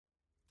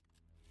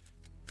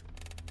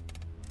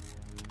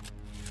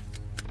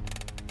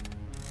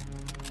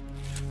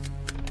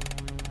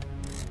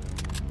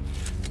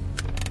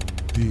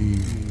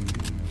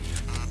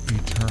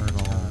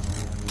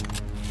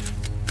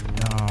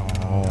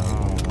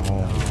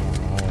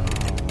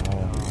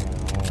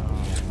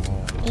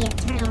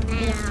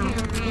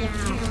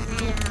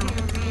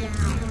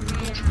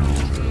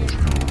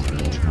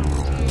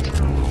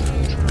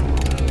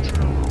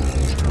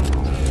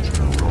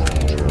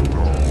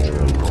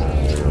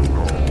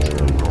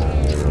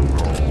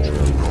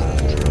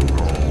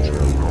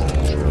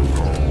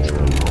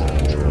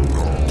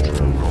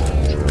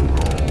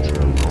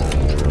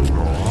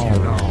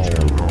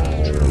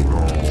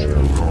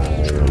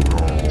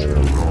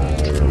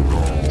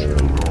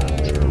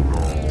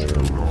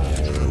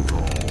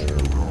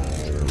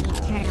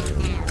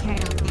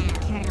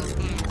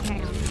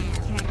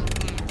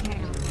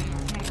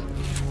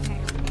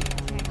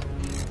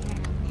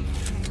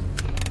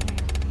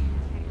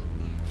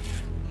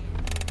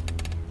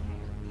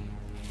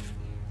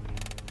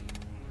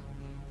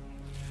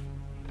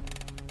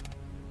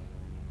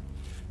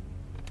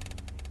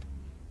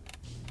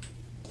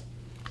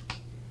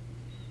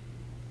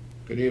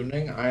Good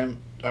evening. I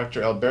am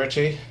Dr.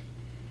 Alberti.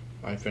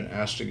 I've been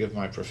asked to give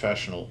my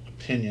professional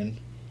opinion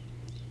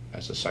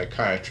as a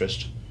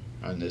psychiatrist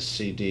on this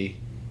CD,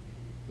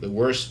 The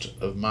Worst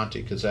of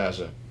Monte.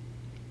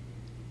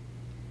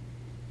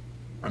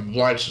 I'm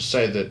obliged to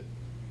say that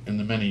in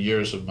the many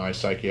years of my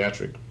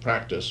psychiatric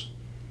practice,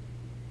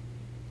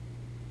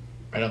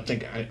 I don't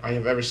think I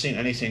have ever seen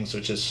anything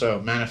which is so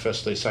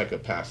manifestly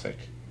psychopathic.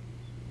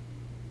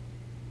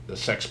 The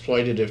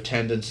sexploitative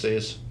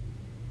tendencies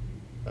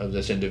of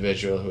this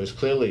individual, who is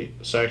clearly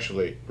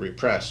sexually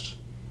repressed,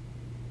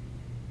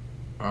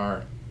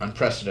 are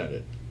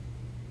unprecedented.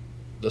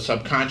 The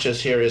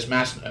subconscious here is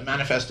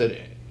manifested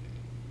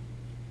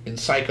in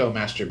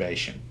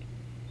psychomasturbation.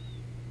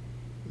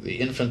 The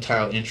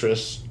infantile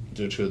interest,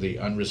 due to the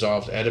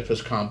unresolved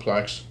Oedipus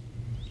complex,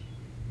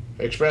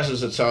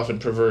 expresses itself in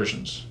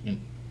perversions, in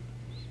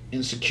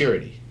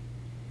insecurity.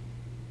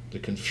 The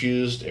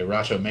confused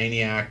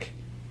erotomaniac,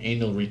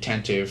 anal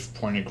retentive,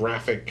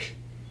 pornographic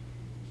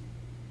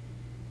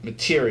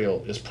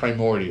material is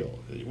primordial.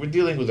 We're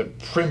dealing with a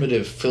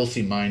primitive,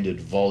 filthy-minded,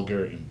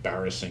 vulgar,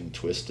 embarrassing,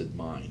 twisted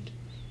mind,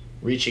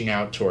 reaching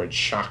out towards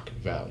shock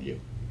value.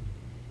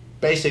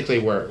 Basically,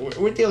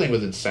 we're dealing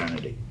with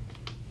insanity.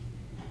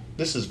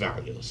 This is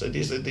valueless.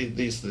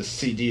 This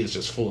CD is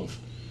just full of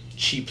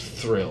cheap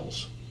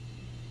thrills.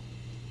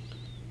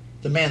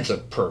 The man's a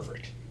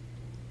pervert.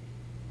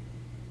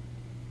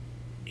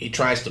 He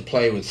tries to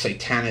play with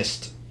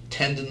satanist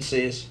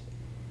tendencies,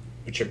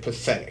 which are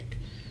pathetic.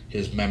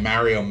 His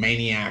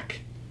mammariomaniac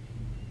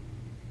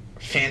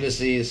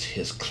fantasies,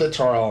 his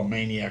clitoral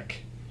maniac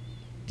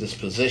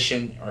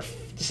disposition,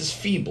 this is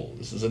feeble.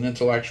 This is an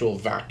intellectual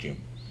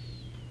vacuum.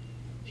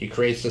 He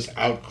creates this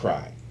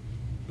outcry,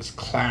 this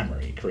clamor.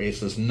 He creates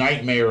this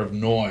nightmare of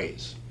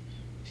noise.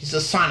 He's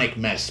a sonic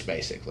mess,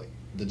 basically.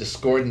 The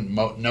discordant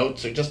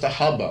notes are just a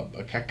hubbub,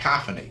 a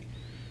cacophony.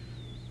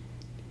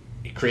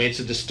 He creates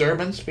a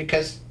disturbance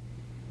because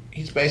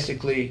he's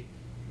basically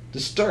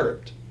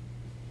disturbed.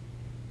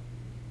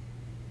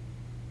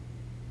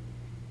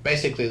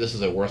 Basically, this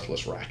is a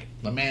worthless racket.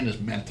 The man is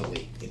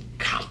mentally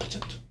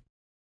incompetent.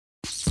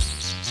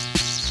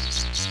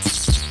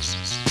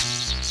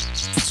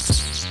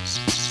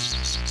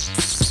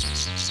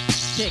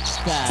 Kick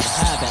that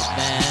habit,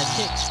 man.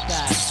 Kick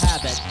that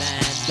habit,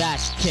 man.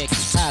 That kick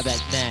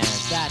habit, man.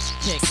 That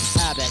kick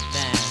habit,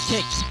 man.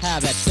 Kick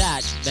habit,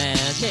 that man.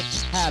 Kick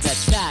habit,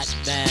 that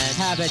man.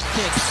 Habit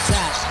kick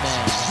that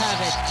man.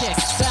 Habit kick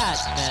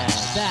that man.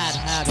 That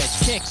habit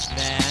kick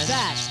man.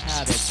 That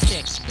habit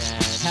kick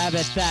man.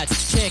 Habit that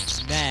kick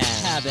man.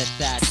 Habit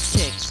that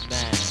kick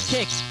man.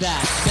 Kick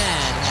that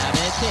man.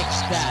 Habit kick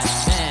that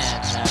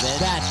man. Habit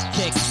that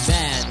kick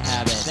man.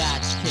 Habit that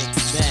kick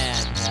man.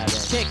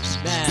 Habit kick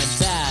man.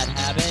 Bad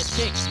habit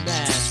kick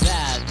man.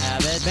 Bad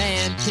habit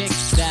man. Kick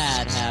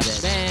bad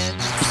habit man.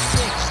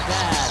 Kick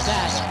bad.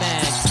 That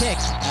man kick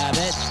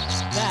habit.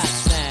 That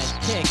man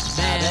kick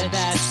man.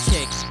 That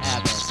kick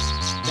habit.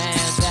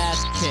 Man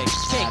that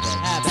kick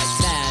habit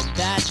man.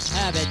 That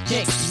habit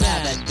kick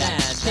habit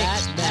man.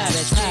 That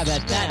habit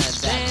habit that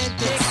man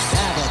kick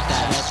habit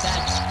habit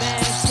that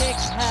man kick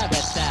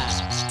habit that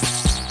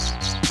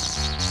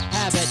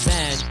habit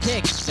man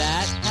kick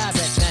that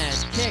habit man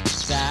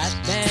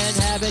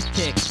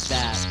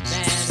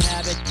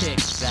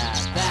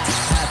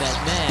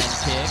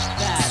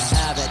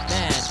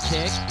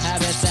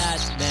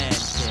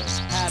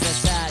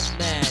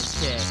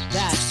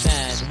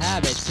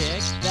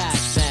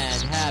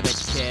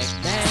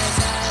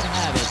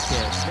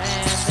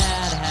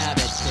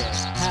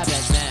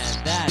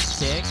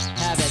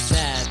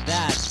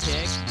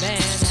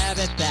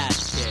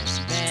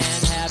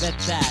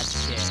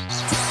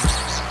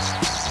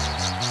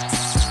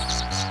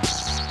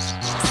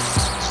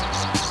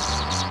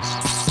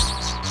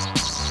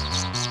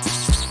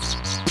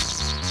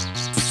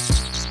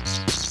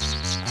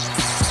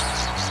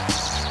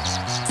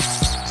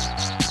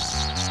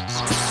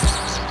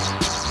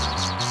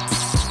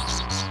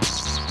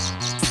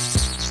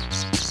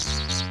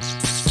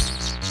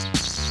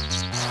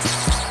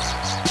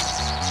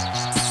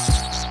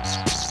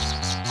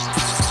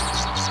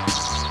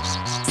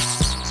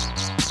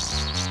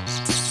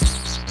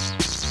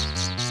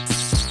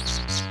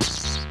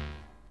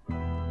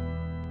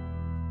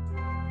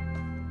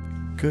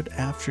Good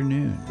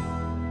afternoon,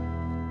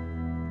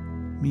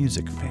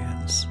 music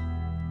fans,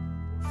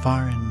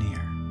 far and near.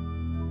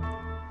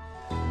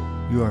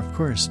 You are, of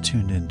course,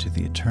 tuned into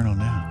the Eternal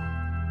Now.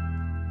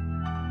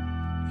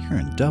 You're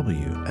in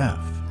WFMU.org.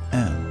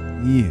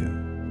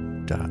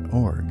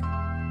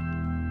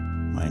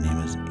 My name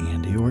is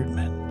Andy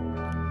Ortman,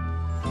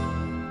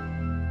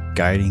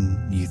 guiding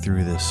you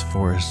through this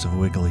forest of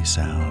wiggly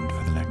sound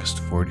for the next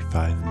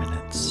 45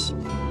 minutes.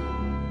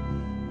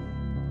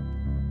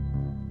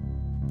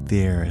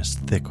 The air is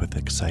thick with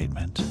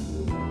excitement.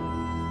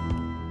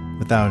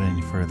 Without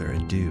any further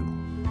ado,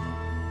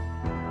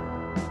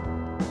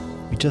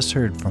 we just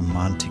heard from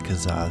Monte, who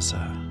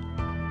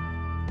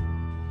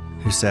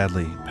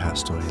sadly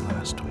passed away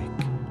last week.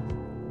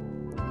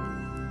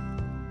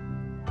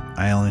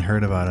 I only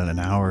heard about it an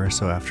hour or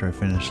so after I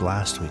finished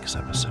last week's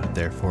episode,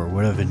 therefore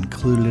would have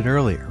included it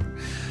earlier,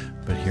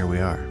 but here we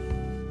are.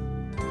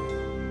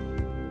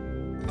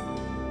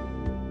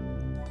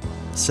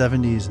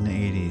 70s and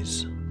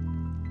 80s,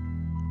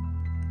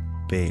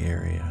 Bay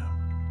Area.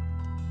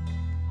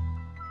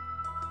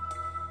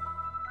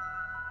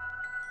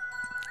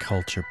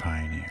 Culture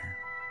pioneer.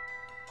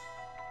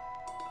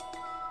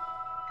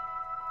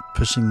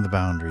 Pushing the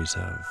boundaries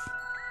of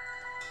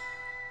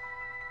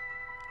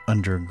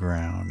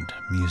underground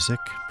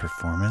music,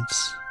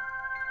 performance,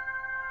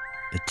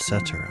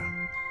 etc.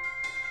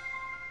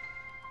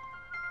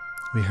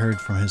 We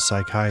heard from his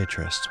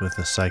psychiatrist with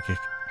a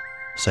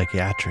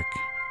psychiatric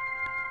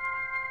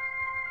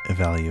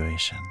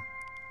evaluation.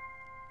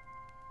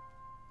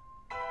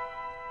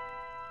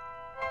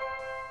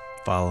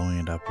 Following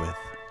it up with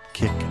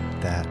Kick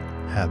That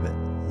Habit,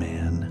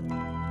 Man.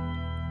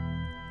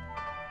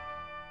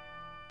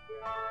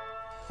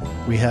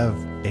 We have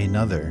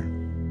another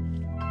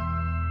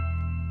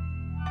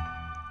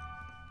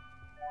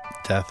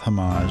death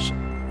homage,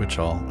 which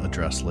I'll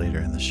address later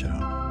in the show.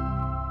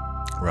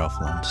 Ralph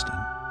Lumsden,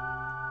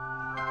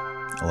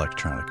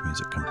 electronic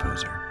music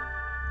composer.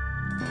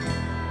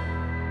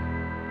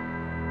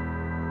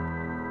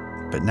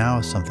 But now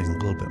something a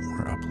little bit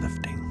more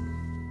uplifting.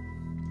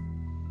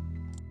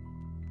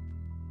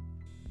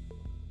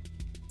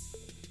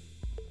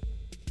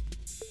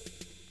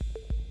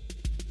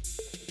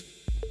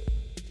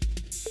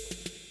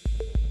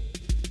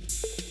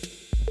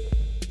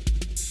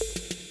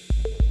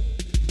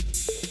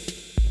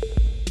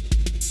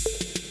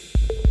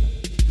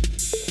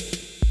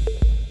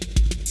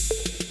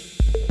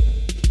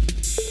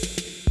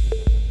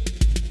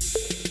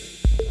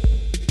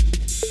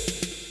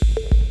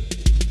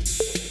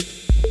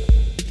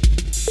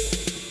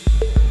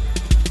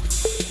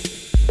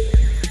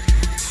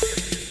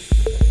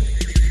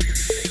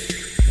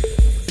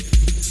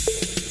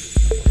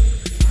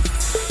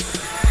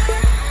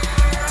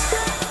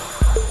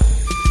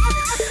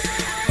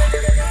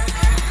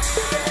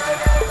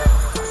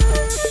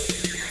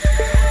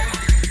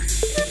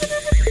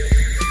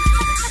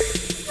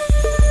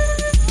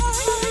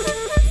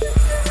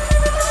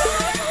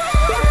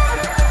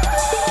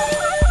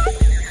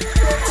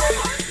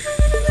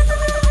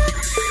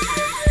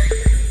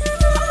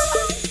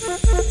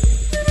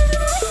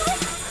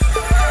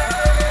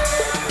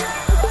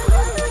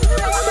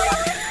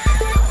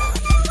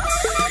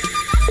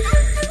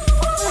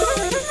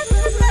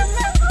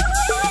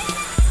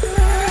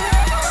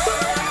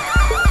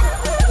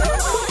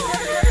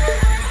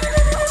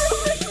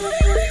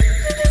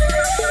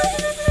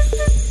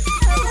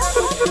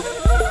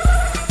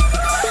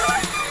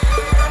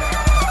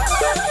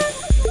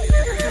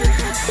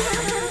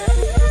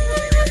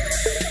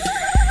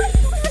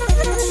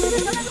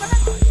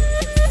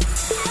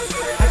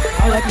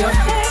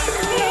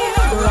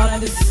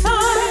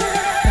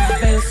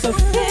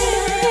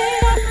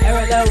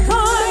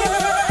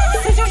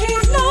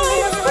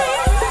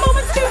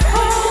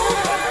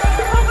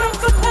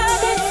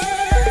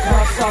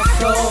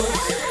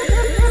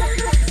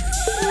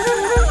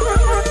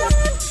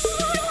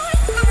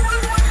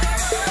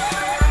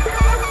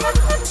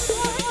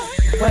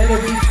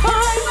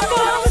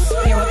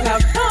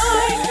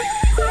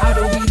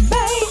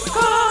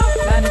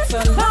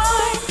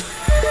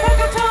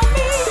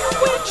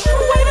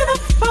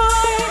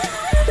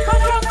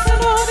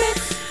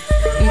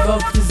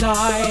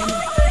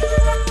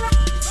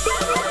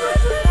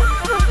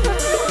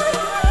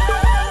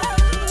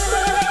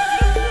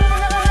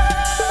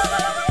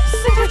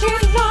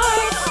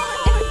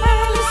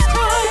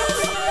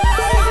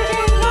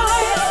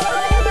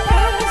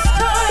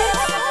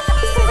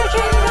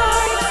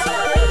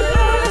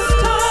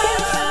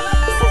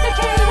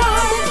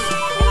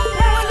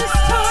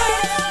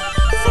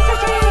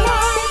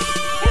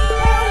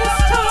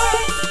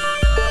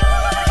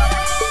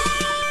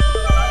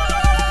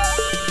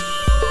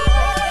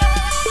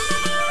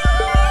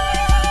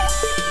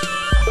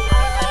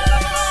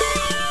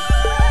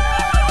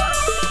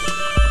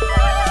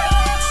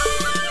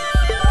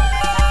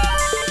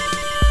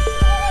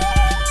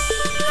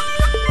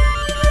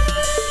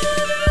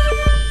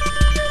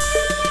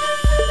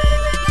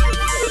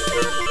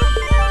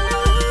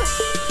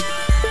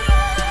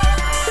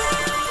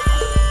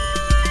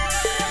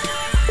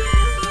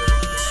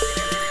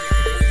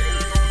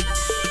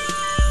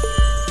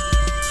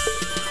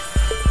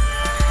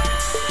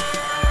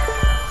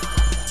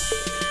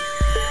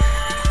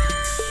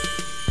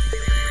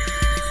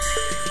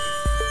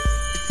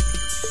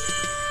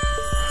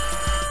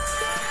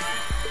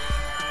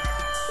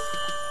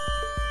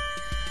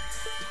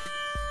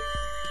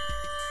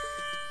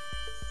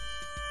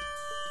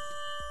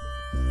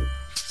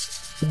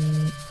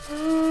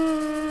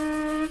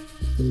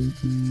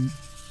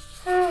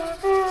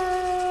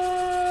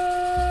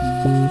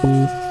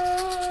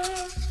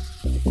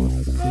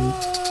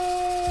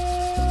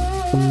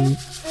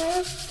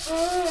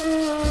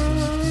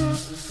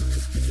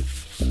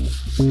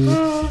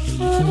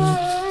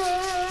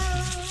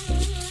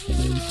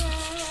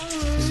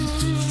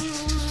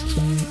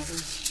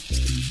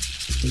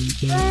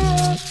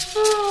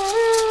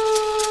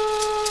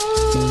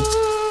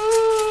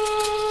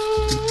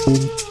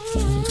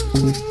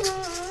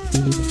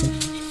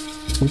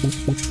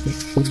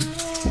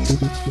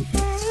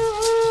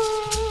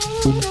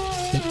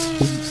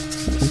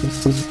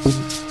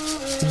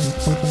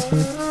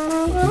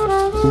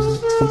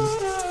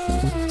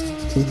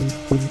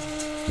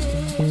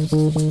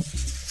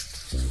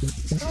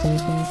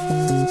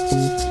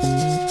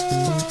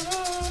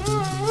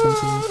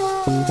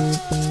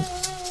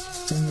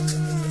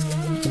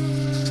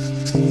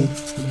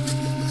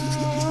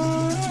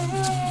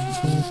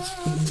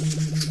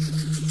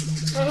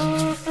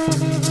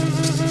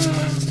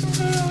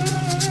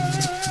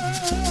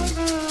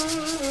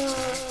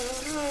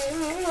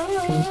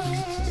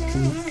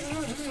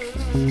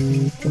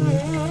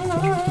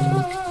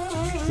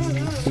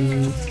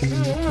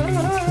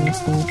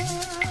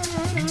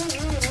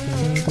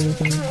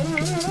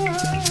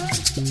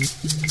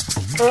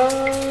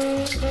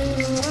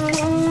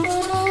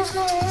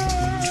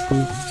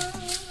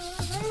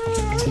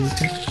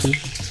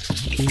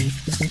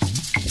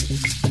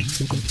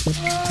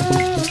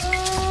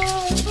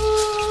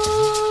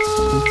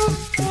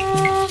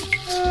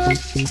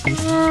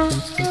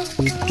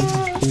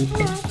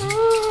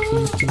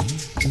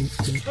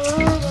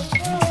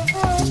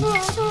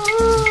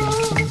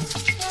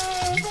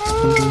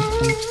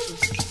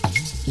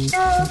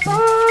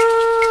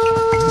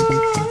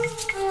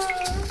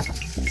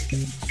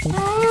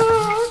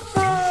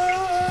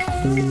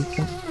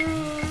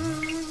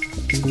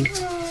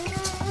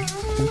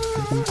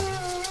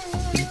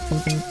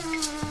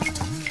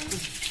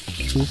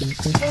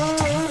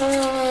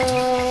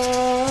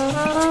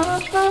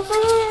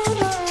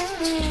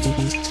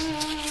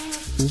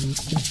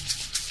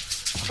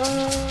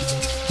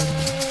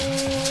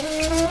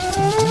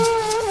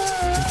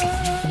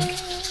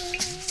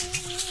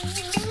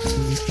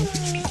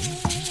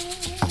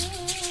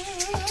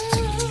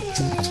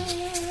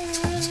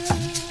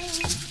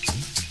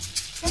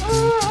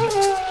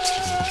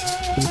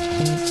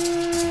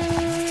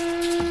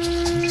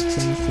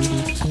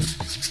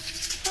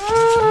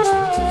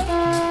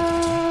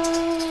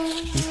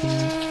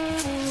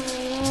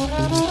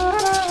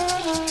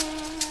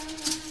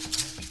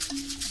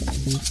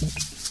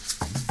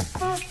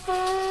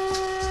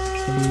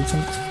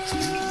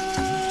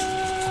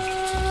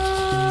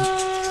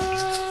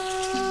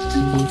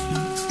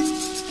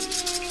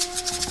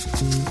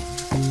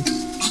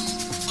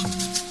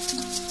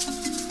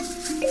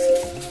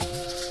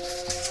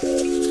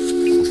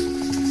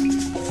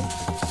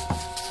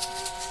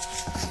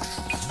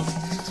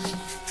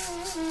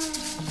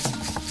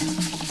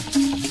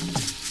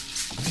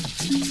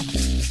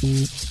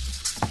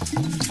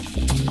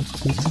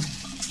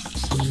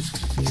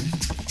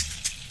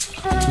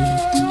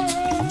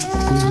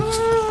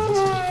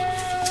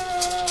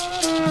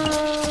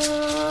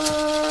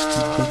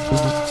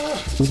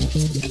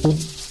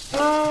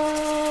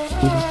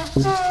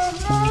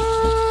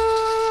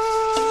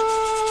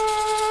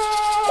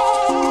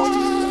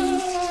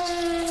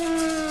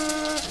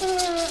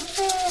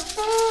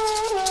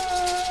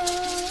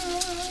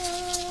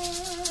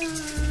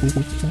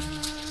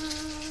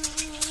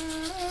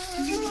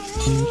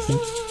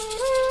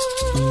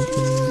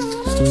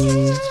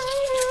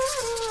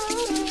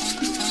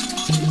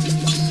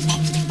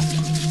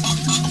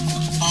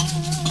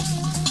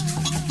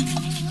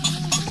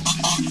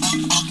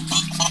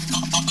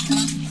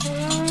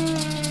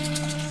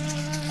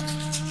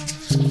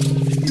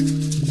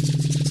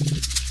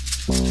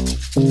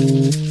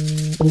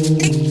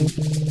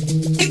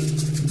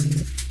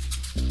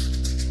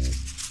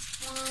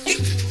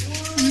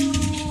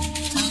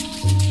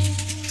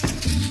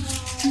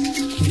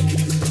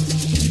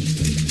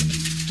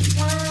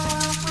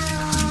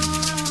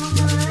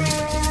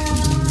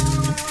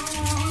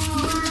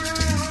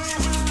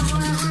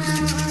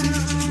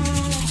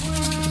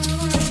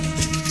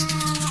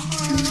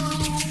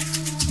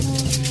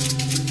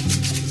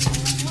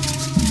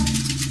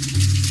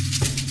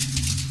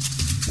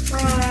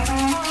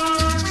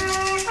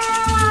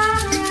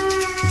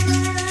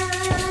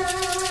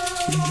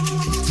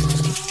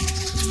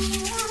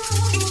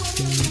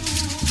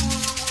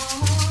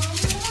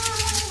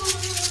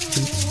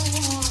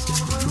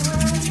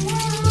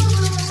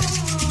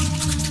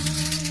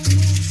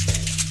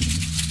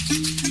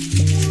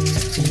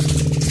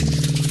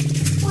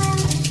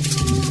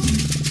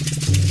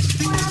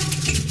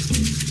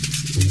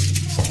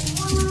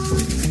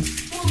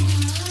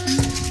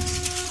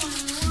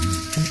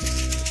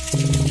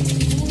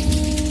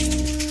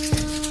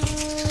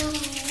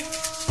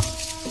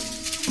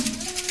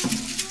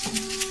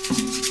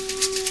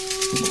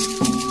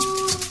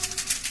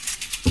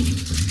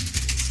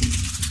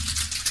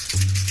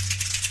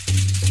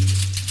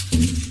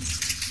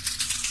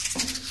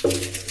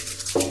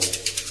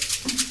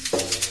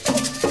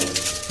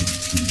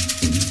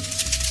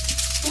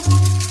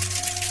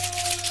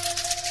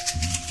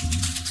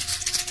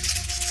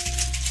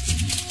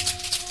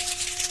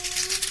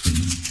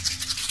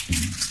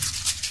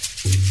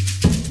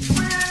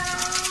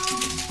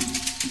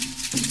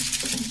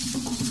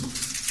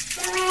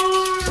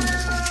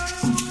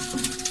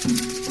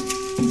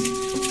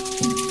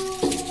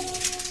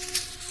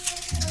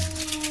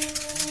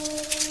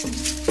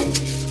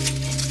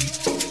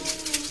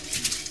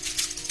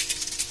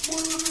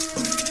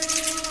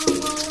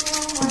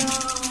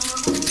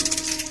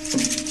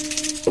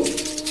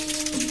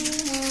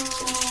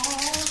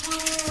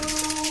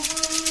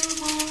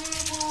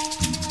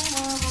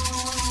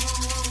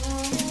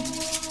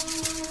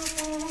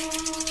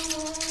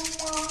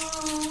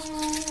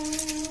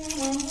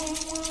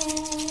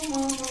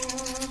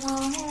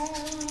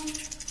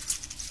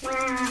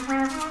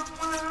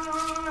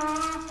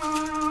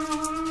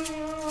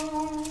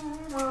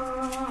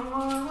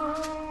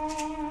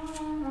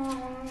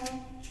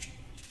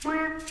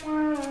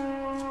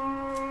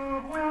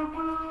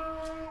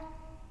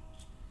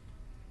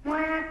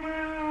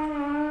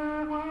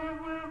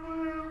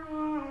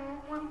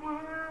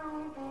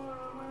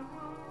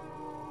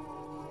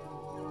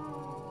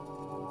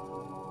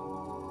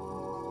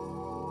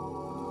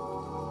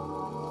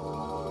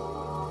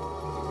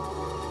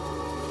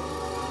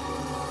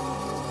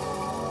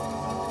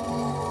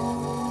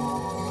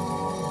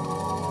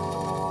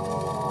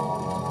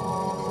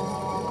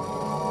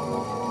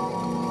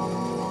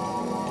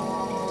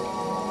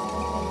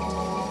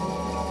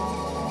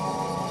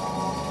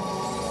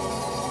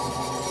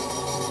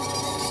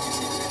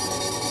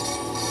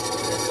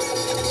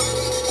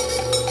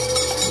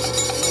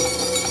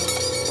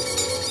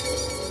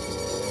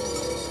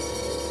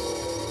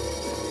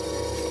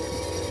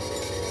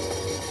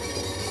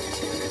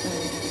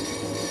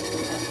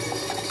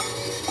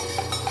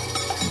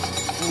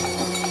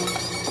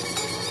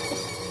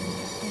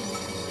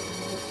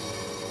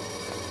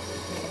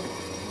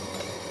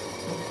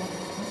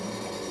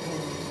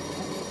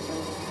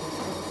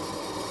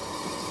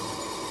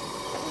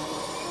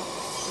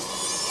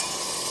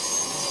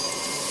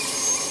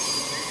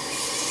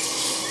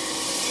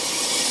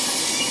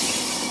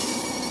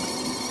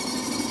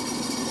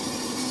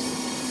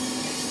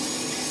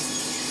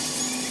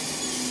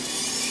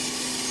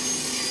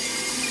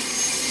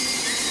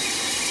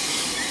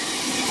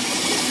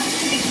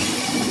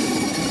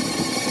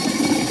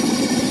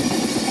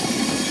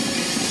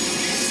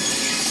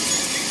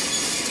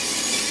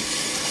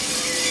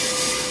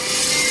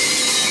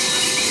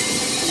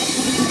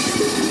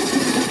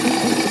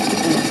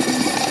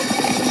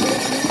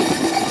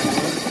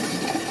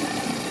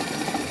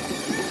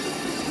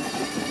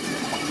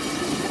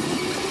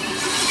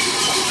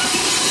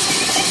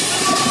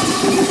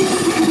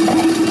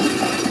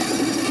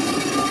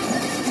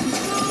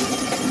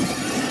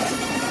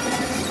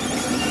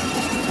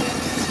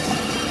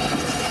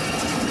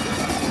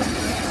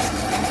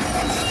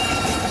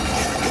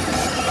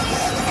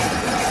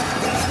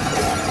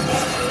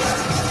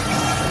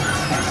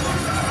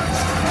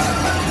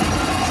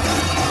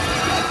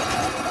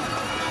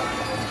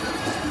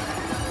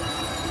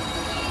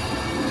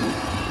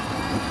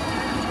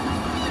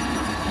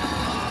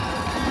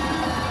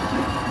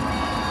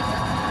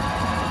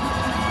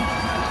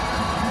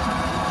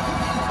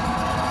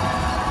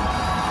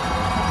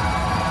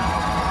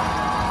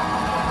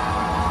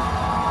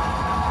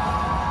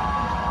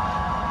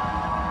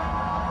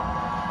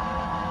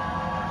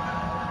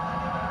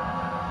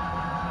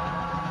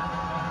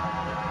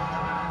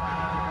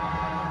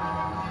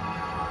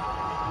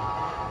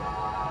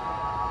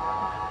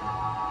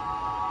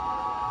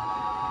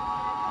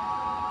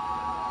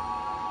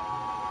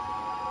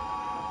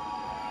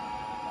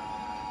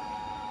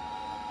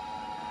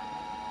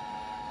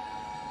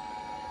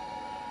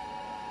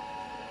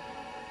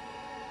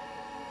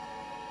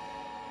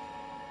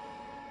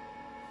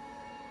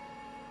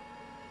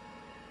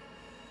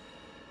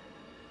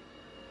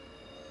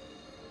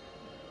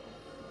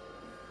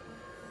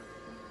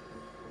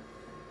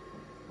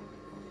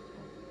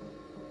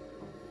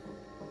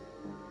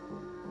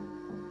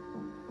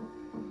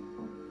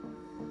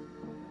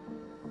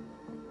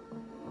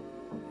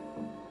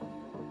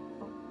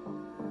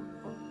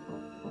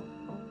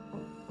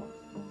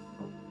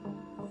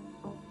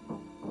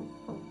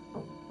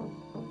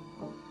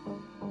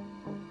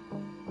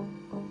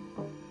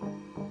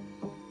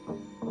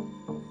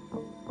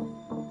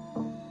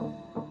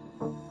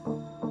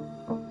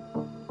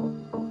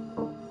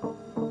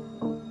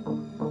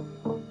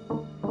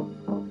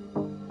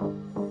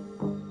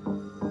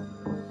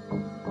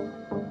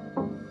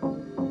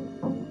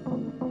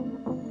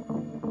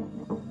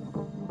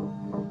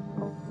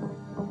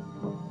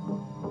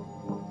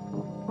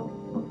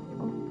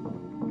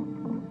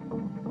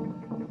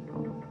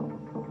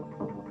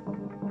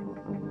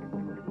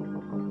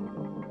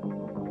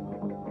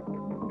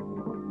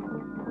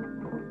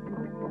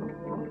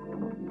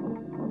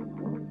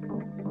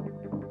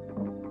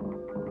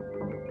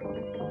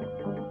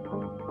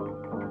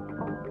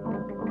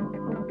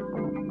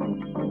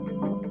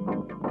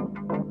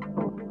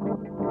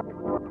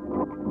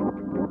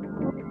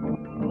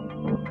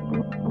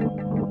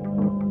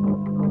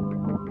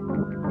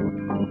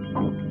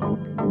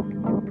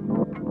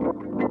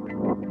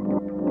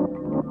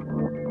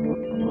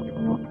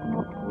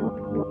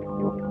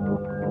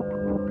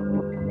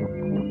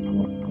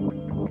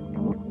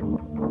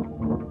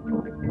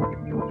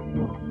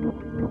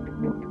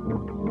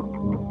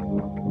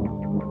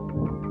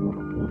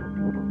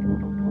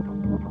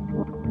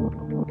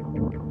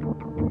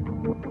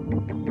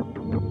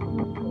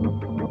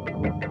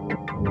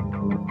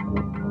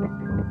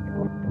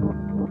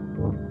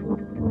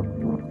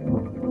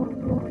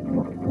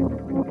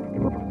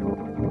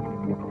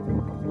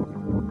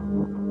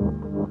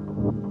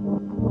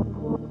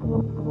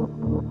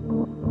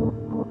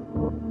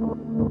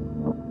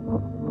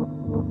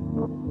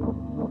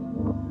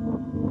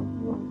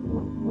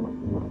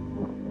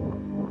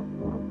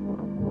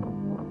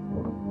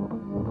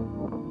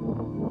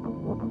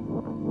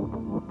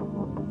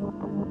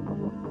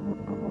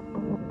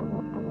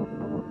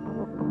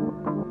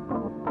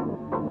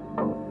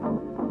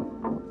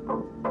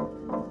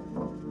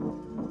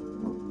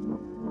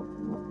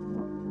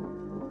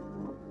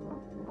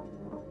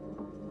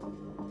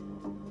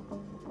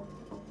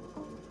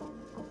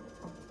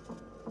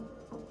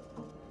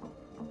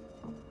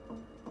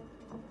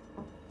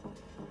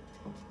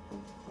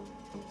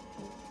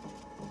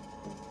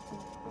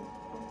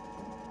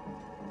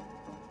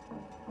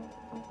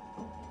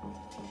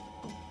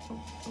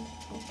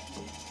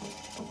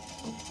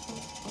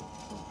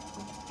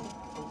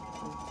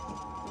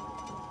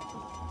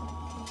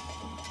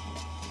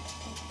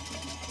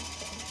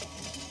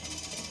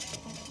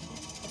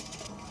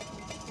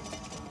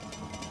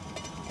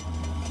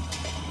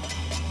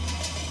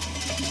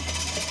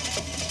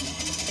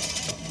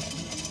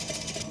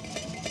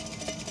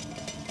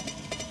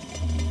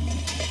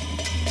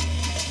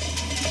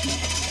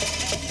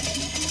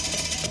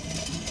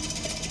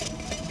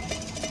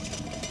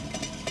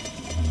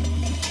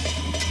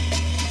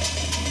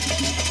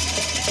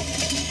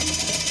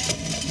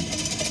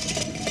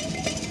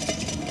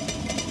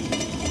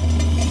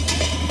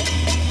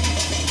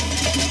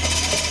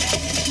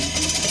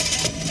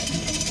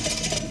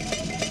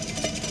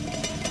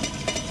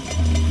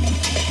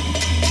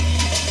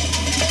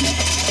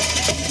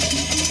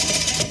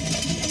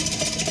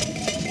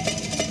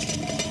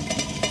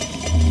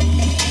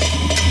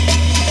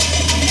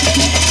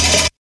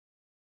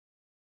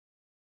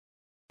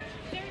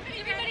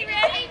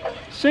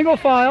 Single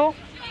file.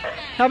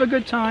 Have a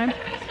good time.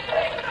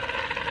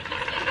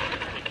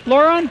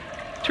 Lauren,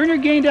 turn your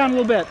gain down a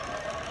little bit.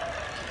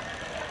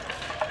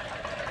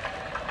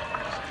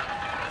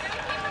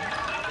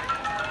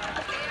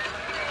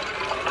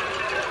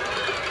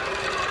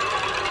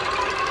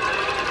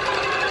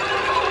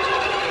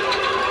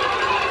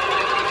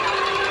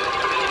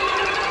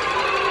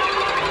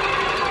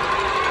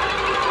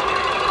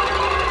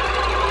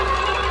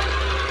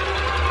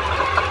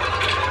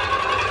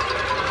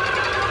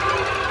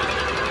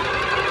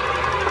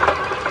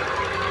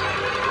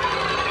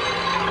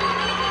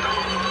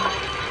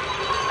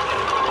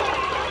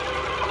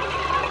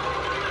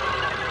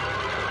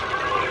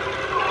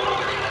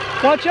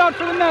 Watch out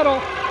for the metal.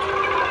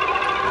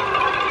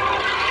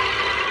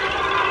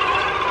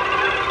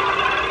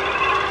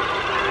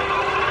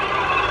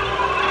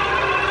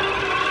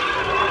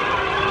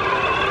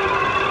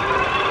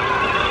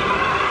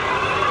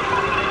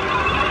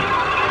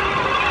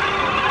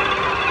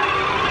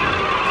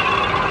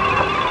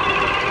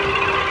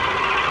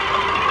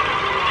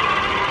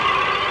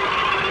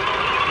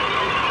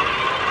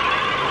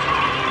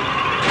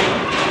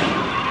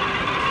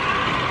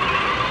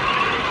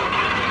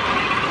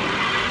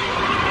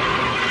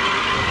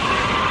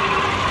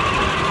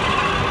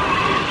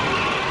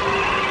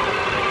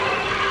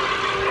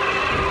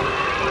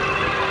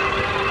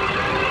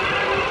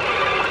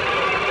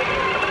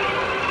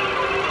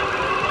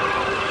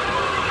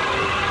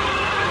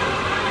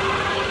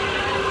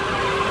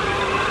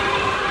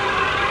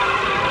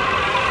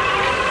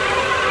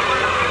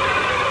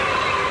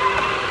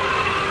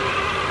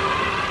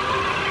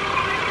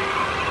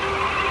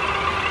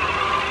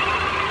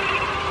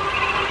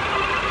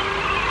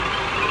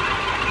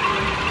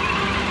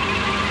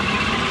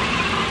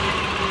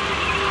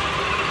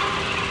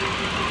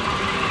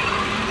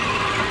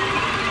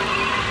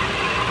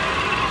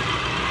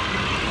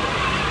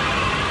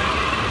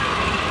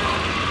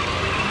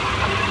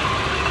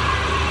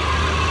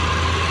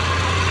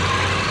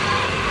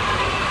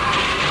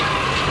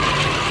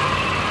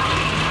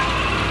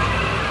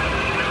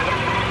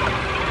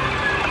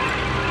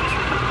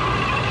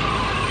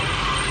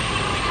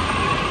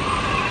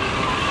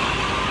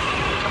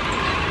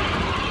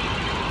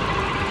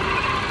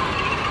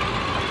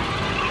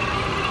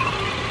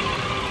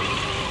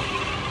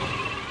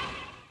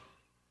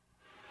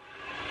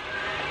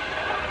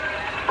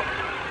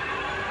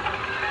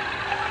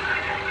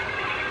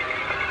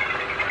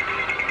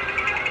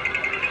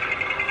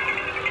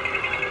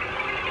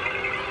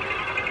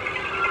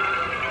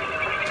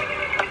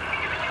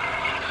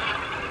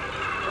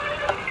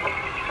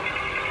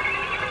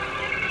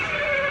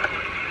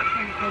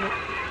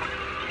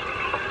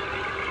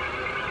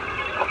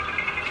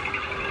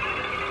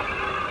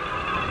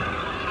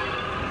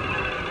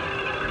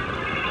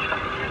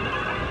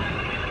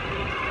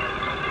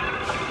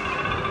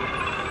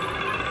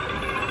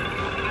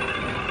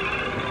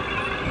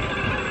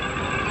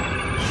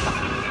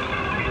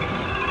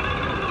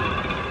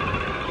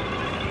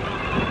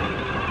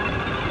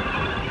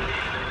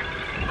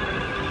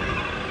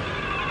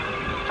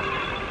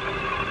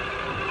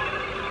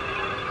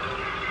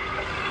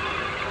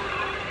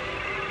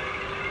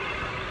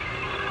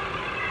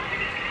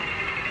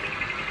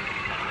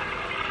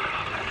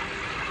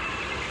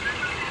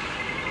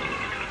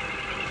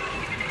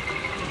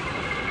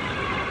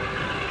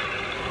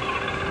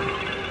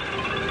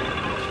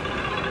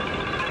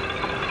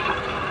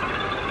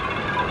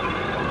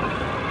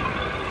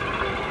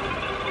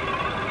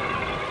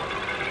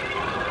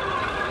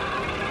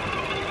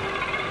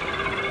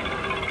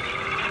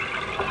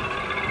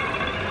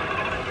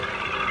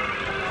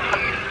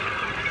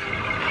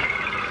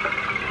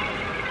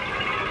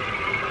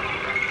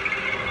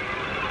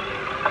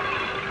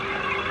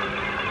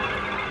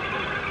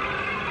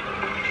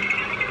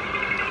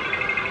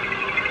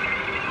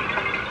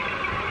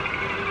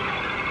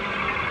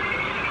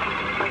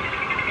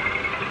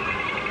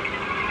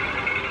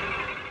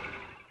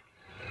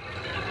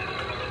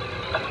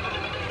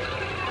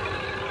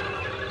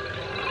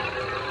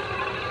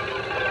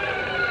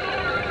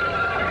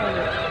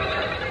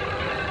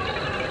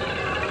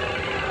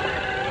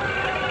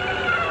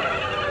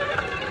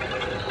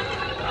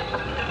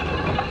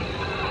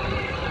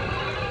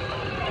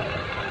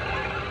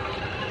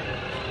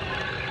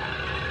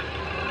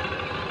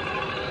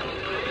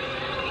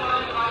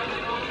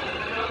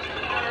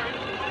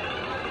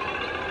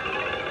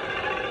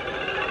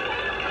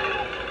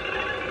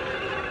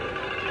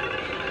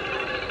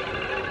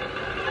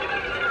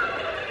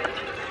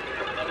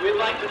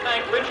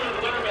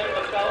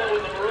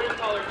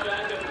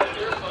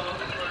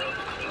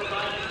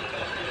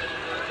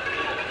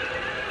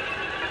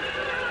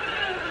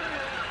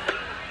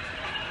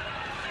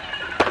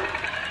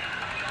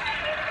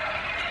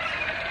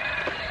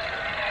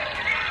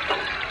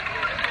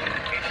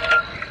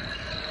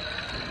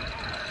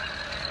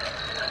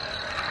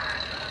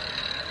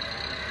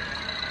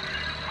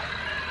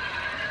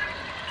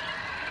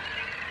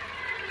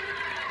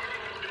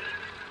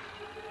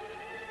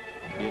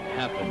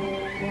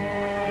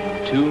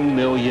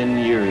 million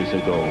years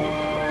ago.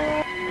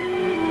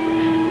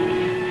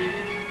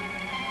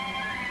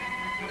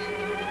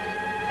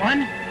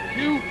 One,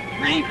 two,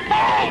 three,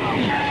 four!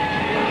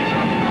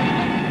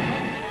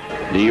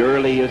 The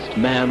earliest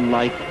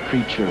man-like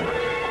creature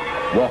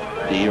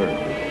walked the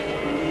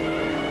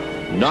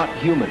earth. Not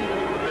human,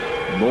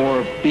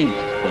 more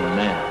beast than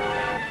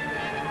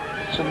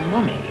man. It's a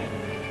mummy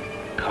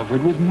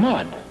covered with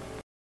mud.